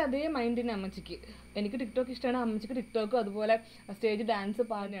 അങ്ങനെയല്ല, എൻ്റെ അതേ മൈൻഡിന് അമ്മച്ചിക്ക്. എനിക്ക് ടിക്ടോക്ക് ഇഷ്ടമാണ്, അമ്മച്ചിക്ക് ടിക്ടോക്കും അതുപോലെ സ്റ്റേജ് ഡാൻസ്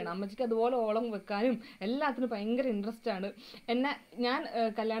പാടുകയാണ്. അമ്മച്ചിക്ക് അതുപോലെ ഓളം വെക്കാനും എല്ലാത്തിനും ഭയങ്കര ഇൻട്രസ്റ്റ് ആണ്. ഞാൻ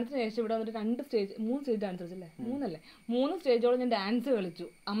കല്യാണത്തിന് ശേഷം ഇവിടെ വന്നിട്ട് 3 സ്റ്റേജ് ഡാൻസ് കളിച്ചല്ലേ, 3 സ്റ്റേജോളം ഞാൻ ഡാൻസ് കളിച്ചു.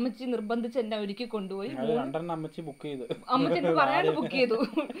 അമ്മച്ചി നിർബന്ധിച്ച് എന്നെ ഒരുക്കി കൊണ്ടുപോയി. അമ്മച്ചി എന്നെ പറയാണ്ട് ബുക്ക് ചെയ്തു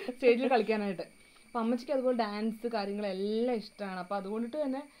സ്റ്റേജിൽ കളിക്കാനായിട്ട്. അപ്പൊ അമ്മച്ചിക്ക് അതുപോലെ ഡാൻസ് കാര്യങ്ങളെല്ലാം ഇഷ്ടമാണ്. അപ്പൊ അതുകൊണ്ടിട്ട്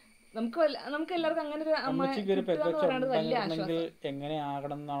തന്നെ നമുക്ക് എല്ലാവർക്കും അങ്ങനെ ഒരു എങ്ങനെ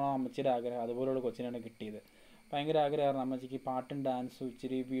ആകണം എന്നാണോ അമ്മച്ചിയുടെ ആഗ്രഹം, അതുപോലുള്ള കൊച്ചിനാണ് കിട്ടിയത്. ഭയങ്കര ആഗ്രഹമായിരുന്നു അമ്മച്ചിക്ക്. പാട്ടും ഡാൻസും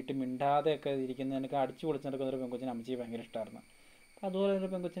ഇച്ചിരി വീട്ടിൽ മിണ്ടാതെ ഒക്കെ ഇരിക്കുന്ന എനിക്ക് അടിച്ചു പൊളിച്ച് നടക്കുന്ന ഒരു പെൺകൊച്ചിനെ അമ്മച്ചിക്ക് ഭയങ്കര ഇഷ്ടമായിരുന്നു. അതുപോലെ ഒരു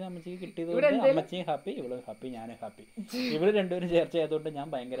പെൺകൊച്ചിനെ അമ്മച്ചിക്ക് കിട്ടിയത് കൊണ്ട് അമ്മച്ചിയും ഹാപ്പി, ഇവള് ഹാപ്പി, ഞാനും ഹാപ്പി. ഇവര് രണ്ടുപേരും ചേർച്ച ചെയ്തുകൊണ്ട് ഞാൻ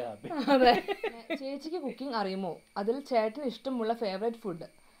ഭയങ്കര ഹാപ്പി. ചേച്ചിക്ക് കുക്കിംഗ് അറിയുമോ? അതിൽ ചേട്ടന് ഇഷ്ടമുള്ള favourite food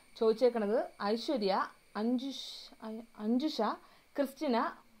ചോദിച്ചേക്കണത് Aishwarya, Anjusha, Christina,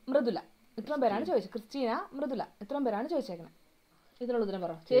 Mridula. ഇത്രയും പേരാണ് ചോദിച്ചത്. ക്രിസ്റ്റീന, മൃദുല, ഇത്രയും പേരാണ് ചോദിച്ചേക്കണേ. ഇതിനുള്ള ഉത്തരം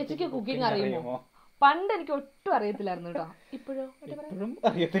പറ. ചേച്ചിക്ക് കുക്കിംഗ് അറിയുമോ? പണ്ട് എനിക്ക് ഒട്ടും അറിയത്തില്ലായിരുന്നു കേട്ടോ. ഇപ്പോഴും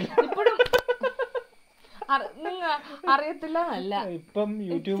അറിയത്തില്ല. ഇപ്പോഴും അറിയത്തില്ല എന്നല്ല, ഇപ്പം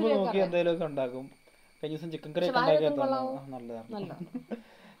യൂട്യൂബ് നോക്കി എന്തെങ്കിലുമൊക്കെ ഉണ്ടാക്കും. കഴിഞ്ഞ ദിവസം ചിക്കൻ കറി ഒക്കെ ഉണ്ടാക്കി നല്ലതാണ്.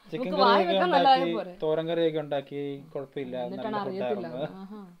 ചിക്കൻ കറിയൊക്കെ ഉണ്ടാക്കി, തോരൻ കറിയൊക്കെ ഉണ്ടാക്കി, കുഴപ്പമില്ല, നല്ല ഫുഡായിരുന്നു.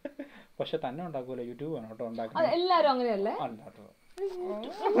 പക്ഷെ തന്നെ ഉണ്ടാക്കൂല, യൂട്യൂബ് വേണം കേട്ടോ ഉണ്ടാക്കുന്നത്. എല്ലാരും അങ്ങനെയല്ലേ?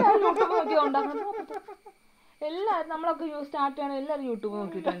 എല്ലാരും നമ്മളൊക്കെ സ്റ്റാർട്ട് ചെയ്യണം, എല്ലാരും യൂട്യൂബ്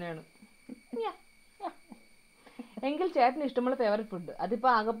നോക്കിയിട്ട് തന്നെയാണ്. എങ്കിൽ ചേട്ടന് ഇഷ്ടമുള്ള ഫേവറേറ്റ് ഫുഡ് അതിപ്പോ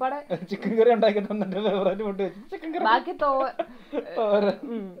ആകപ്പാടെ ചിക്കൻ കറി ഉണ്ടാക്കി തന്നെ ഫേവറേറ്റ് ഫുഡ് ചിക്കൻ കറി. ബാക്കി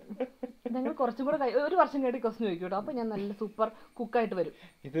ഞങ്ങൾ കുറച്ചും കൂടെ ഒരു വർഷം കേട്ടി ക്വസ്റ്റ്യൻ ചോദിക്കും കേട്ടോ. അപ്പൊ ഞാൻ നല്ല സൂപ്പർ കുക്കായിട്ട് വരും.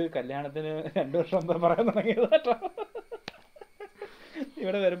 ഇത് കല്യാണത്തിന് 2 വർഷം പറയാൻ തുടങ്ങിയത് കേട്ടോ.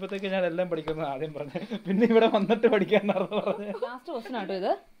 ഇവിടെ വരുമ്പോഴത്തേക്ക് ഞാൻ എല്ലാം പഠിക്കുന്നു ആദ്യം പറഞ്ഞു, പിന്നെ ഇവിടെ വന്നിട്ട് പഠിക്കാന്നായിരുന്നു പറഞ്ഞത്. ലാസ്റ്റ് ക്വസ്റ്റ്യൻ ആട്ടോ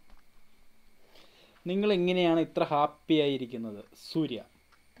ഇത്. നിങ്ങൾ എങ്ങനെയാണ് ഇത്ര ഹാപ്പി ആയിരിക്കുന്നത്? സൂര്യ.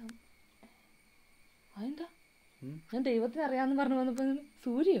 അതെന്താ ഞാൻ ദൈവത്തിന് അറിയാന്ന് പറഞ്ഞു വന്നപ്പോ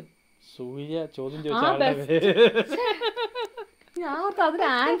സൂര്യോ? സൂര്യ ചോദ്യം ചോദിച്ചാൽ ഞാൻ ഓർത്ത് അതിന്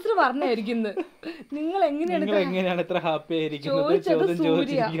ആൻസർ പറഞ്ഞായിരിക്കുന്നത്. നിങ്ങൾ എങ്ങനെയാണ് ഇത്ര ഹാപ്പി ആയിരിക്കുന്നത്? ചോദ്യം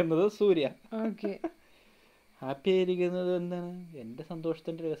ചോദിച്ചിരിക്കുന്നത് സൂര്യ. ഓക്കെ. ഹാപ്പി ആയിരിക്കുന്നത് എന്താണ്? എന്റെ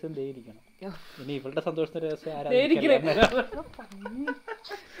സന്തോഷത്തിന്റെ രഹസ്യം ദൈവരിക്കണം. ഇനി ഇവളുടെ സന്തോഷത്തിന്റെ രഹസ്യം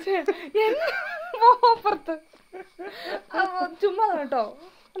ചുമ്മാ കേട്ടോ.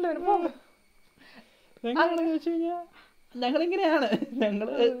 ഞങ്ങളെങ്ങനെയാണ്,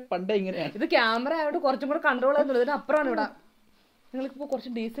 ഞങ്ങള് പണ്ടേ ഇങ്ങനെയാണ്. ഇത് ക്യാമറ ആയോണ്ട് കുറച്ചും കൂടെ കൺട്രോൾ ചെയ്യുന്നുള്ളൂ. ഇതിന് അപ്പുറമാണ് ഇവിടെ. നിങ്ങൾക്കിപ്പോ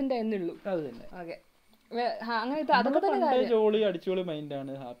കുറച്ച് ഡീസന്റ് ആയെന്നുള്ളൂ. അത് തന്നെ. ഓക്കെ. അങ്ങനെ അതൊക്കെ തന്നെ ജോളി അടിച്ചുപൊളി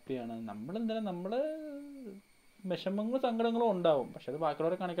മൈൻഡാണ്, ഹാപ്പിയാണ്. നമ്മളെന്തായാലും നമ്മള് വിഷമങ്ങളും സങ്കടങ്ങളും ഉണ്ടാവും, പക്ഷെ അത്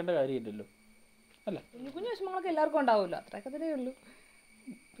ബാക്കിയുള്ളവരെ കാണിക്കേണ്ട കാര്യമില്ലല്ലോ അല്ലേ? കുഞ്ഞു കുഞ്ഞു വിഷമങ്ങളൊക്കെ എല്ലാവർക്കും ഉണ്ടാവുമല്ലോ, അത്രയൊക്കെ തന്നെ ഉള്ളൂ.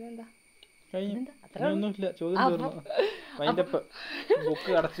 പിന്നെന്താ ഒന്നുമില്ല. ചോദ്യം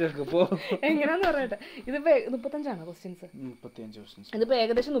ബുക്ക് അടച്ചു വെക്കും. എങ്ങനെയാന്ന് പറയട്ടെ. ഇതിപ്പോ 35 ക്വസ്റ്റ്യൻസ്. 35 ക്വസ്റ്റ്യൻസ്. ഇതിപ്പോ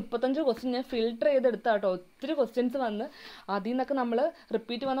ഏകദേശം 35 ക്വസ്റ്റ്യൻ ഞാൻ ഫിൽട്ടർ ചെയ്തെടുത്താട്ടോ. ഒത്തിരി ക്വസ്റ്റ്യൻസ് വന്ന് അതിൽ നിന്നൊക്കെ നമ്മൾ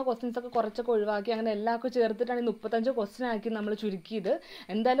റിപ്പീറ്റ് വന്ന ക്വസ്റ്റ്യൻസ് ഒക്കെ കുറച്ചൊക്കെ ഒഴിവാക്കി അങ്ങനെ എല്ലാവർക്കും ചേർത്തിട്ടാണ് ഈ 35 ക്വസ്റ്റ്യൻ ആക്കി നമ്മൾ ചുരുക്കിയത്.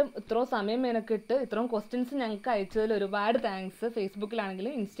 എന്തായാലും ഇത്രയും സമയം മെനക്കിട്ട് ഇത്രയും ക്വസ്റ്റ്യൻസ് ഞങ്ങൾക്ക് അയച്ചതിൽ ഒരുപാട് താങ്ക്സ്.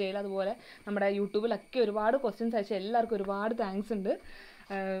 ഫേസ്ബുക്കിലാണെങ്കിലും ഇൻസ്റ്റയിൽ അതുപോലെ നമ്മുടെ യൂട്യൂബിലൊക്കെ ഒരുപാട് ക്വസ്റ്റ്യൻസ് അയച്ച എല്ലാവർക്കും ഒരുപാട് താങ്ക്സ് ഉണ്ട്.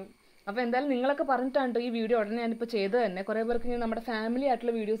 അപ്പോൾ എന്തായാലും നിങ്ങളൊക്കെ പറഞ്ഞിട്ടാണ് ഈ വീഡിയോ ഉടനെ ഞാനിപ്പോൾ ചെയ്തത് തന്നെ. കുറേ പേർക്ക് നമ്മുടെ ഫാമിലി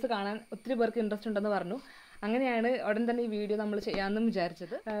ആയിട്ടുള്ള വീഡിയോസ് കാണാൻ ഒത്തിരി പേർക്ക് ഇൻട്രസ്റ്റ് ഉണ്ടെന്ന് പറഞ്ഞു. അങ്ങനെയാണ് ഉടൻ തന്നെ ഈ വീഡിയോ നമ്മൾ ചെയ്യാമെന്നും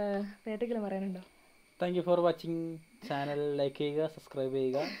വിചാരിച്ചത്. പേട്ടയ്ക്കെല്ലാം പറയാനുണ്ടോ? Thank you for watching. Channel like ചെയ്യുക, സബ്സ്ക്രൈബ്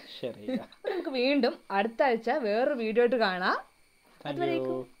ചെയ്യുക, ഷെയർ ചെയ്യുക. നമുക്ക് വീണ്ടും അടുത്ത ആഴ്ച വേറൊരു വീഡിയോ ആയിട്ട് കാണാം.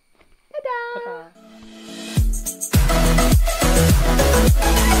 അതുവരേക്കും